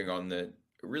 working on the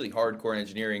really hardcore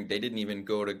engineering, they didn't even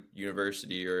go to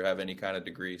university or have any kind of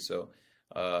degree. So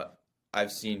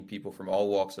I've seen people from all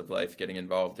walks of life getting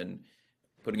involved and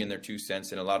putting in their 2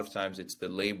 cents. And a lot of times it's the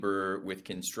laborer with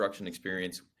construction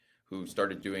experience who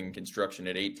started doing construction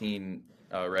at 18,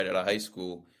 right out of high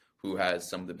school, who has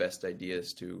some of the best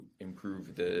ideas to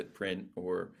improve the print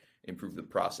or improve the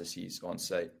processes on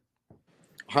site.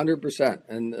 100%.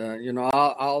 And,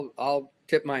 I'll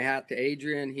tip my hat to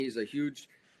Adrian. He's a huge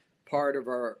part of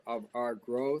our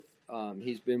growth.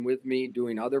 He's been with me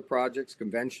doing other projects,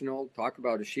 conventional. Talk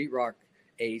about a sheetrock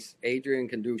ace. Adrian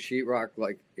can do sheetrock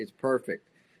like it's perfect.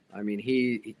 I mean,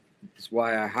 it's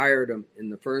why I hired him in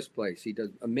the first place. He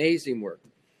does amazing work.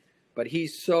 But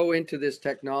he's so into this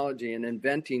technology and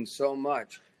inventing so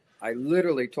much. I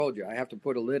literally told you I have to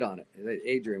put a lid on it.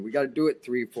 Adrian, we got to do it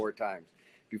 3-4 times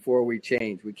before we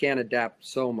change. We can't adapt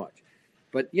so much.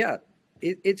 But yeah,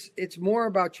 it's more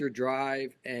about your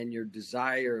drive and your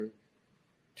desire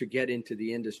to get into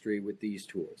the industry with these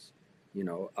tools.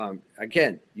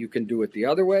 Again, you can do it the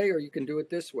other way or you can do it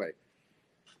this way.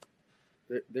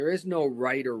 There is no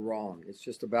right or wrong. It's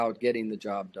just about getting the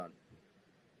job done.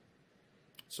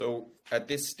 So at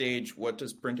this stage, what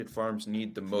does Printed Farms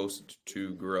need the most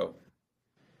to grow?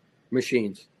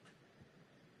 Machines.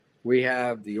 We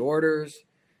have the orders.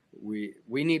 We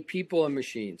need people and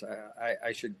machines.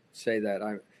 I should say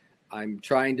that. I'm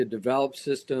trying to develop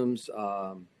systems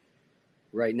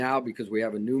right now because we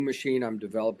have a new machine. I'm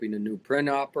developing a new print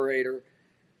operator,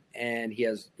 and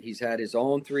he's had his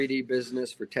own 3D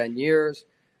business for 10 years,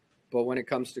 but when it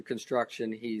comes to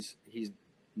construction, he's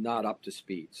not up to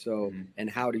speed. So, and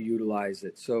how to utilize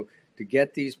it. So to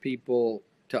get these people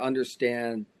to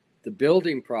understand the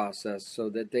building process so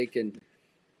that they can,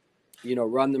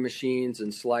 run the machines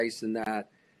and slice and that.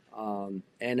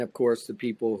 And of course, the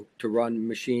people to run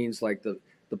machines like the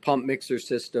pump mixer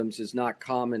systems is not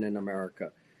common in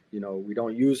America. We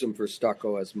don't use them for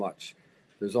stucco as much.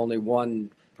 There's only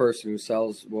one person who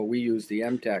sells, well, we use the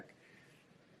MTech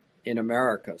in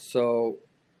America. So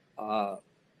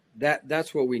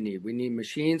that's what we need. We need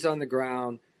machines on the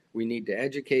ground. We need to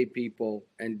educate people,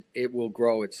 and it will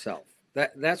grow itself.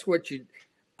 That's what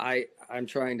I'm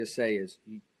trying to say is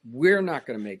we're not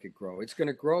going to make it grow. It's going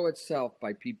to grow itself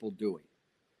by people doing.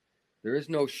 There is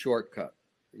no shortcut.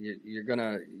 You're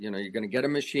gonna get a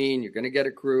machine. You're gonna get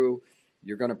a crew.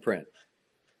 You're gonna print,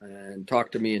 and talk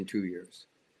to me in 2 years.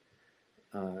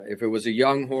 If it was a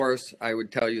young horse, I would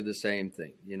tell you the same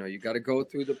thing. You got to go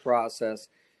through the process.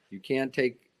 You can't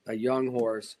take a young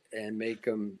horse and make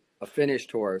him a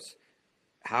finished horse.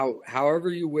 However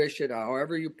you wish it,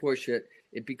 however you push it,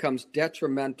 it becomes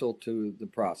detrimental to the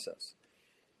process.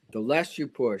 The less you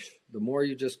push, the more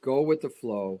you just go with the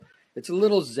flow. It's a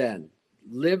little Zen.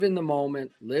 Live in the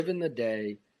moment, live in the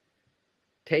day,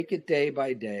 take it day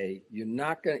by day. You're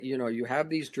not going to, you have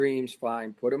these dreams,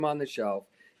 fine, put them on the shelf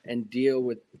and deal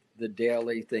with the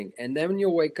daily thing. And then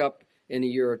you'll wake up in a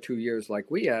year or 2 years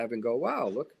like we have and go, wow,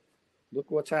 look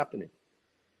what's happening.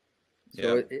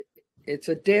 So it's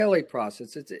a daily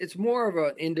process. It's more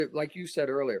of like you said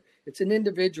earlier, it's an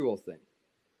individual thing.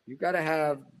 You got to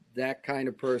have that kind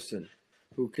of person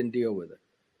who can deal with it.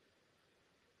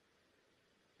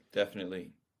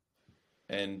 Definitely.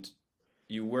 And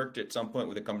you worked at some point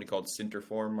with a company called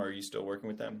Sinterform. Are you still working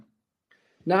with them?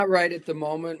 Not right at the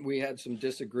moment. We had some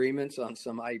disagreements on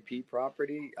some IP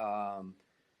property.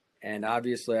 And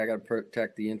obviously I got to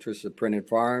protect the interests of Printed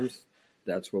Farms.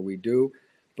 That's what we do.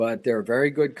 But they're a very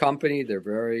good company. They're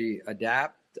very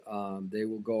adept. They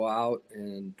will go out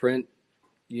and print,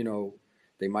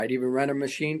 they might even rent a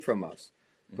machine from us.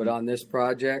 Mm-hmm. But on this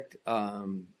project,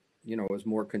 it was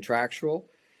more contractual.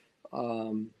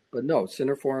 But no,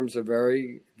 Sinterform's a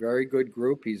very, very good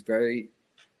group. He's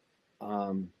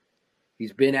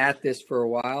he's been at this for a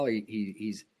while.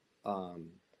 He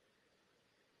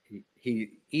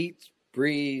eats,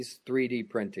 breathes 3D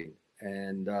printing.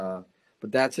 And,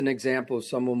 but that's an example of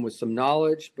someone with some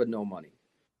knowledge, but no money.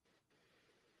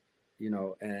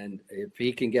 And if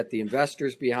he can get the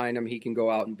investors behind him, he can go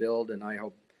out and build. And I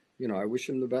hope, I wish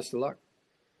him the best of luck.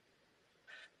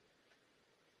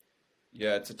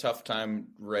 Yeah, it's a tough time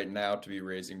right now to be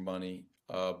raising money,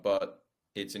 but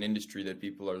it's an industry that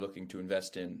people are looking to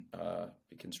invest in,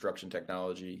 construction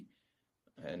technology.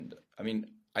 And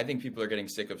I think people are getting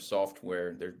sick of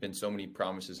software. There have been so many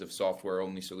promises of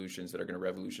software-only solutions that are going to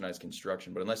revolutionize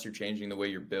construction, but unless you're changing the way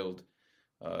you build,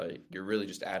 you're really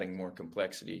just adding more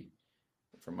complexity.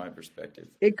 From my perspective,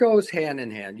 it goes hand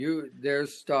in hand.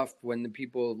 There's stuff when the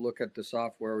people look at the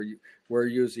software we're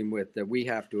using with that we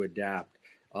have to adapt.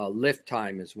 Lift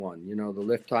time is one. The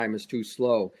lift time is too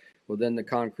slow. Well, then the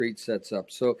concrete sets up.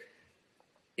 So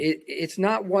it's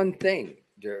not one thing.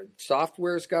 The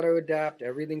software's got to adapt.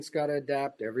 Everything's got to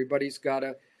adapt. Everybody's got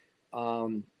to,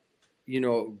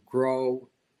 grow.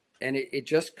 And it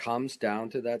just comes down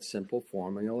to that simple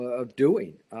formula of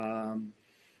doing.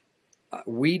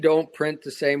 We don't print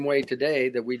the same way today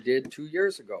that we did 2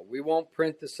 years ago. We won't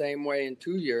print the same way in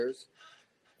 2 years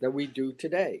that we do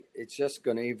today. It's just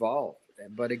going to evolve.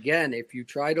 But again, if you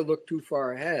try to look too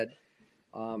far ahead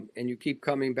and you keep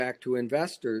coming back to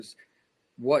investors,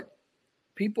 what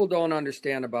people don't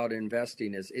understand about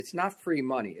investing is it's not free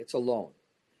money. It's a loan.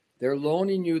 They're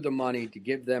loaning you the money to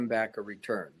give them back a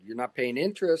return. You're not paying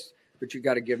interest, but you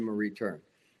got to give them a return.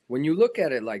 When you look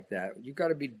at it like that, you got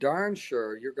to be darn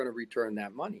sure you're going to return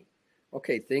that money.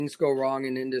 Okay, things go wrong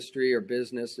in industry or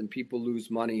business and people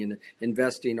lose money in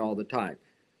investing all the time.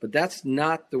 But that's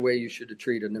not the way you should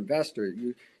treat an investor.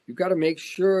 You got to make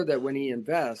sure that when he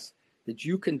invests, that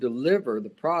you can deliver the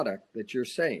product that you're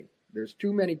saying. There's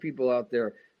too many people out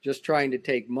there just trying to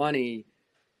take money,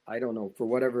 I don't know, for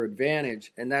whatever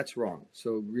advantage, and that's wrong.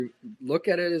 So look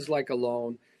at it as like a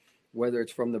loan. Whether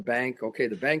it's from the bank, okay,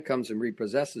 the bank comes and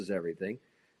repossesses everything,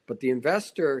 but the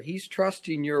investor, he's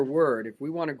trusting your word. If we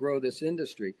want to grow this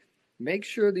industry, make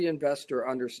sure the investor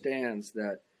understands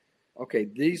that, okay,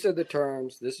 these are the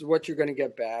terms, this is what you're going to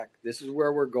get back, this is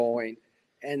where we're going,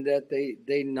 and that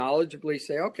they knowledgeably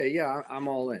say, okay, yeah, I'm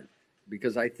all in,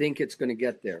 because I think it's going to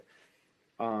get there.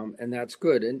 And that's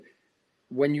good. And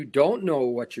when you don't know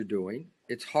what you're doing,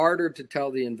 it's harder to tell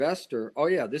the investor, oh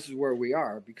yeah, this is where we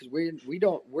are, because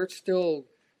we're still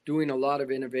doing a lot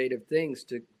of innovative things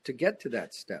to get to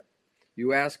that step.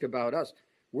 You ask about us.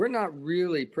 We're not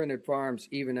really Printed Farms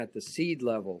even at the seed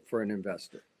level for an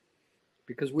investor.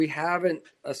 because we haven't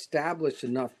established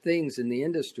enough things in the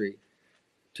industry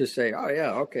to say, oh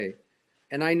yeah, okay.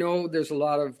 And I know there's a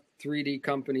lot of 3D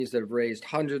companies that have raised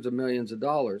hundreds of millions of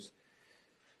dollars,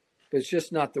 but it's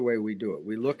just not the way we do it.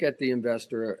 We look at the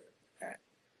investor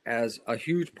as a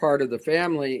huge part of the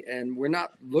family, and we're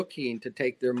not looking to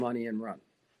take their money and run.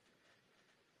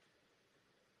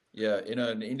 Yeah, in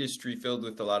an industry filled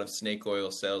with a lot of snake oil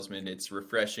salesmen, it's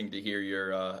refreshing to hear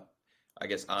your, I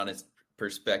guess, honest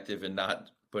perspective and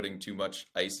not putting too much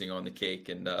icing on the cake.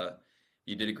 And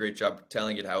you did a great job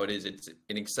telling it how it is. It's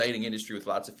an exciting industry with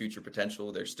lots of future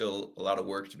potential. There's still a lot of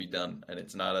work to be done, and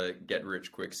it's not a get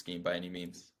rich quick scheme by any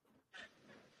means.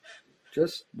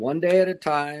 Just one day at a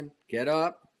time, get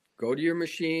up, go to your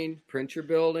machine, print your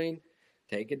building,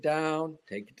 take it down,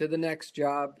 take it to the next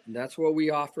job. And that's what we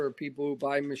offer people who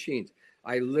buy machines.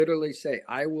 I literally say,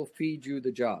 I will feed you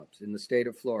the jobs in the state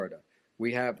of Florida.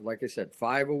 We have, like I said,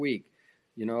 5 a week,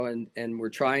 and we're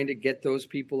trying to get those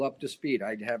people up to speed.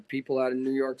 I have people out in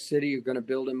New York City who are going to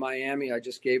build in Miami. I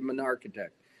just gave them an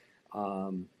architect.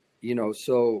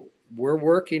 So we're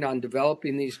working on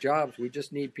developing these jobs. We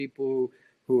just need people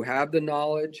who have the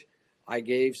knowledge. I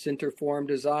gave Centerform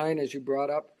Design, as you brought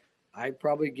up. I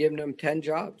probably given him 10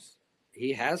 jobs.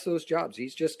 He has those jobs.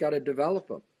 He's just got to develop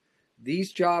them.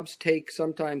 These jobs take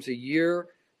sometimes a year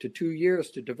to 2 years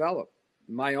to develop.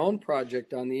 My own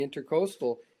project on the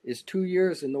Intercoastal is 2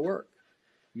 years in the work.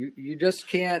 You just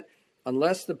can't,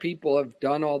 unless the people have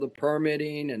done all the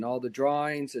permitting and all the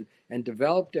drawings and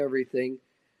developed everything,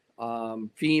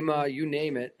 FEMA, you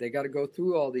name it, they got to go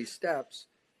through all these steps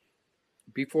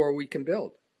before we can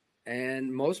build.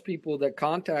 And most people that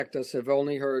contact us have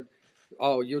only heard,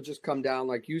 oh, you'll just come down,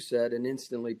 like you said, and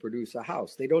instantly produce a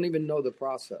house. They don't even know the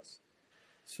process.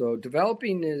 So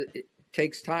developing it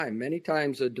takes time. Many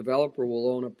times a developer will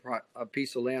own a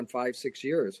piece of land 5-6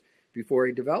 years before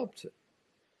he develops it.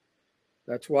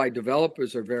 That's why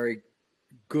developers are very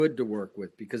good to work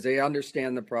with, because they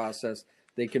understand the process.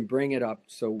 They can bring it up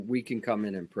so we can come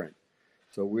in and print.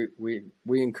 So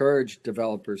we encourage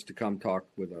developers to come talk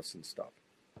with us and stuff.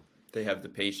 They have the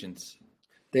patience.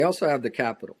 They also have the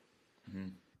capital. Mm-hmm.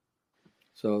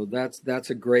 So that's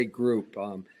a great group.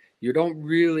 You don't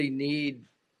really need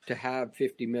to have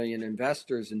 50 million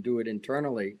investors and do it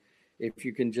internally. If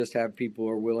you can just have people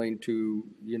who are willing to,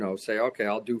 say, okay,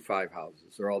 I'll do 5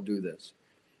 houses or I'll do this,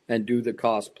 and do the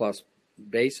cost plus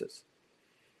basis.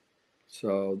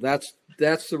 So that's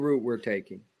the route we're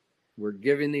taking. We're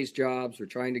giving these jobs. We're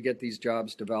trying to get these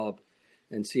jobs developed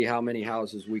and see how many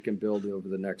houses we can build over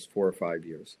the next 4 or 5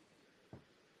 years.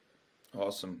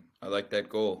 Awesome. I like that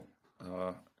goal.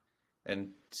 And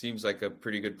seems like a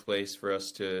pretty good place for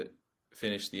us to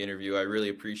finish the interview. I really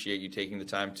appreciate you taking the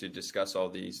time to discuss all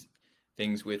these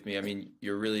things with me. I mean,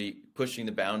 you're really pushing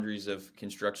the boundaries of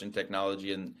construction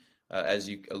technology. And as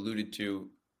you alluded to,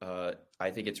 I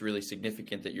think it's really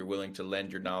significant that you're willing to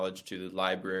lend your knowledge to the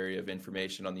library of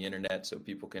information on the internet, so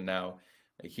people can now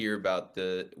hear about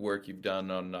the work you've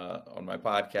done on my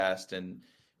podcast and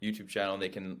YouTube channel. They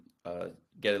can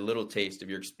get a little taste of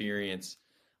your experience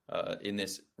in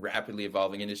this rapidly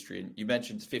evolving industry. And you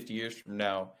mentioned 50 years from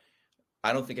now,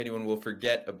 I don't think anyone will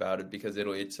forget about it, because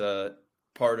it's a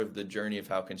part of the journey of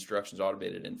how construction is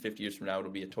automated. And 50 years from now, it'll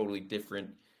be a totally different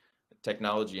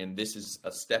technology. And this is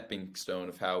a stepping stone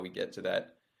of how we get to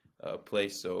that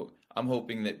place. So I'm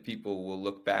hoping that people will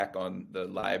look back on the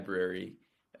library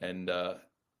and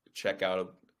check out a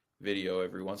video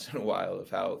every once in a while of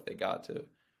how they got to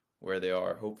where they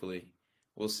are. Hopefully.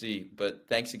 We'll see. But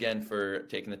thanks again for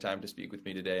taking the time to speak with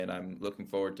me today. And I'm looking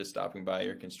forward to stopping by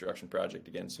your construction project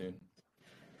again soon.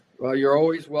 Well, you're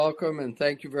always welcome, and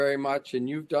thank you very much. And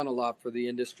you've done a lot for the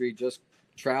industry, just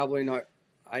traveling.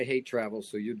 I hate travel,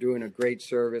 so you're doing a great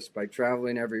service by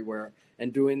traveling everywhere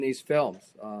and doing these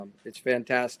films. It's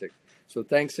fantastic. So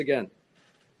thanks again.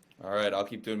 All right, I'll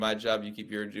keep doing my job. You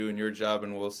keep doing your job,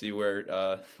 and we'll see where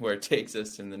it takes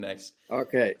us in the next.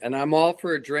 Okay, and I'm all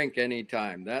for a drink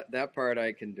anytime. That part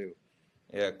I can do.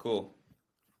 Yeah, cool.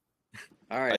 All right.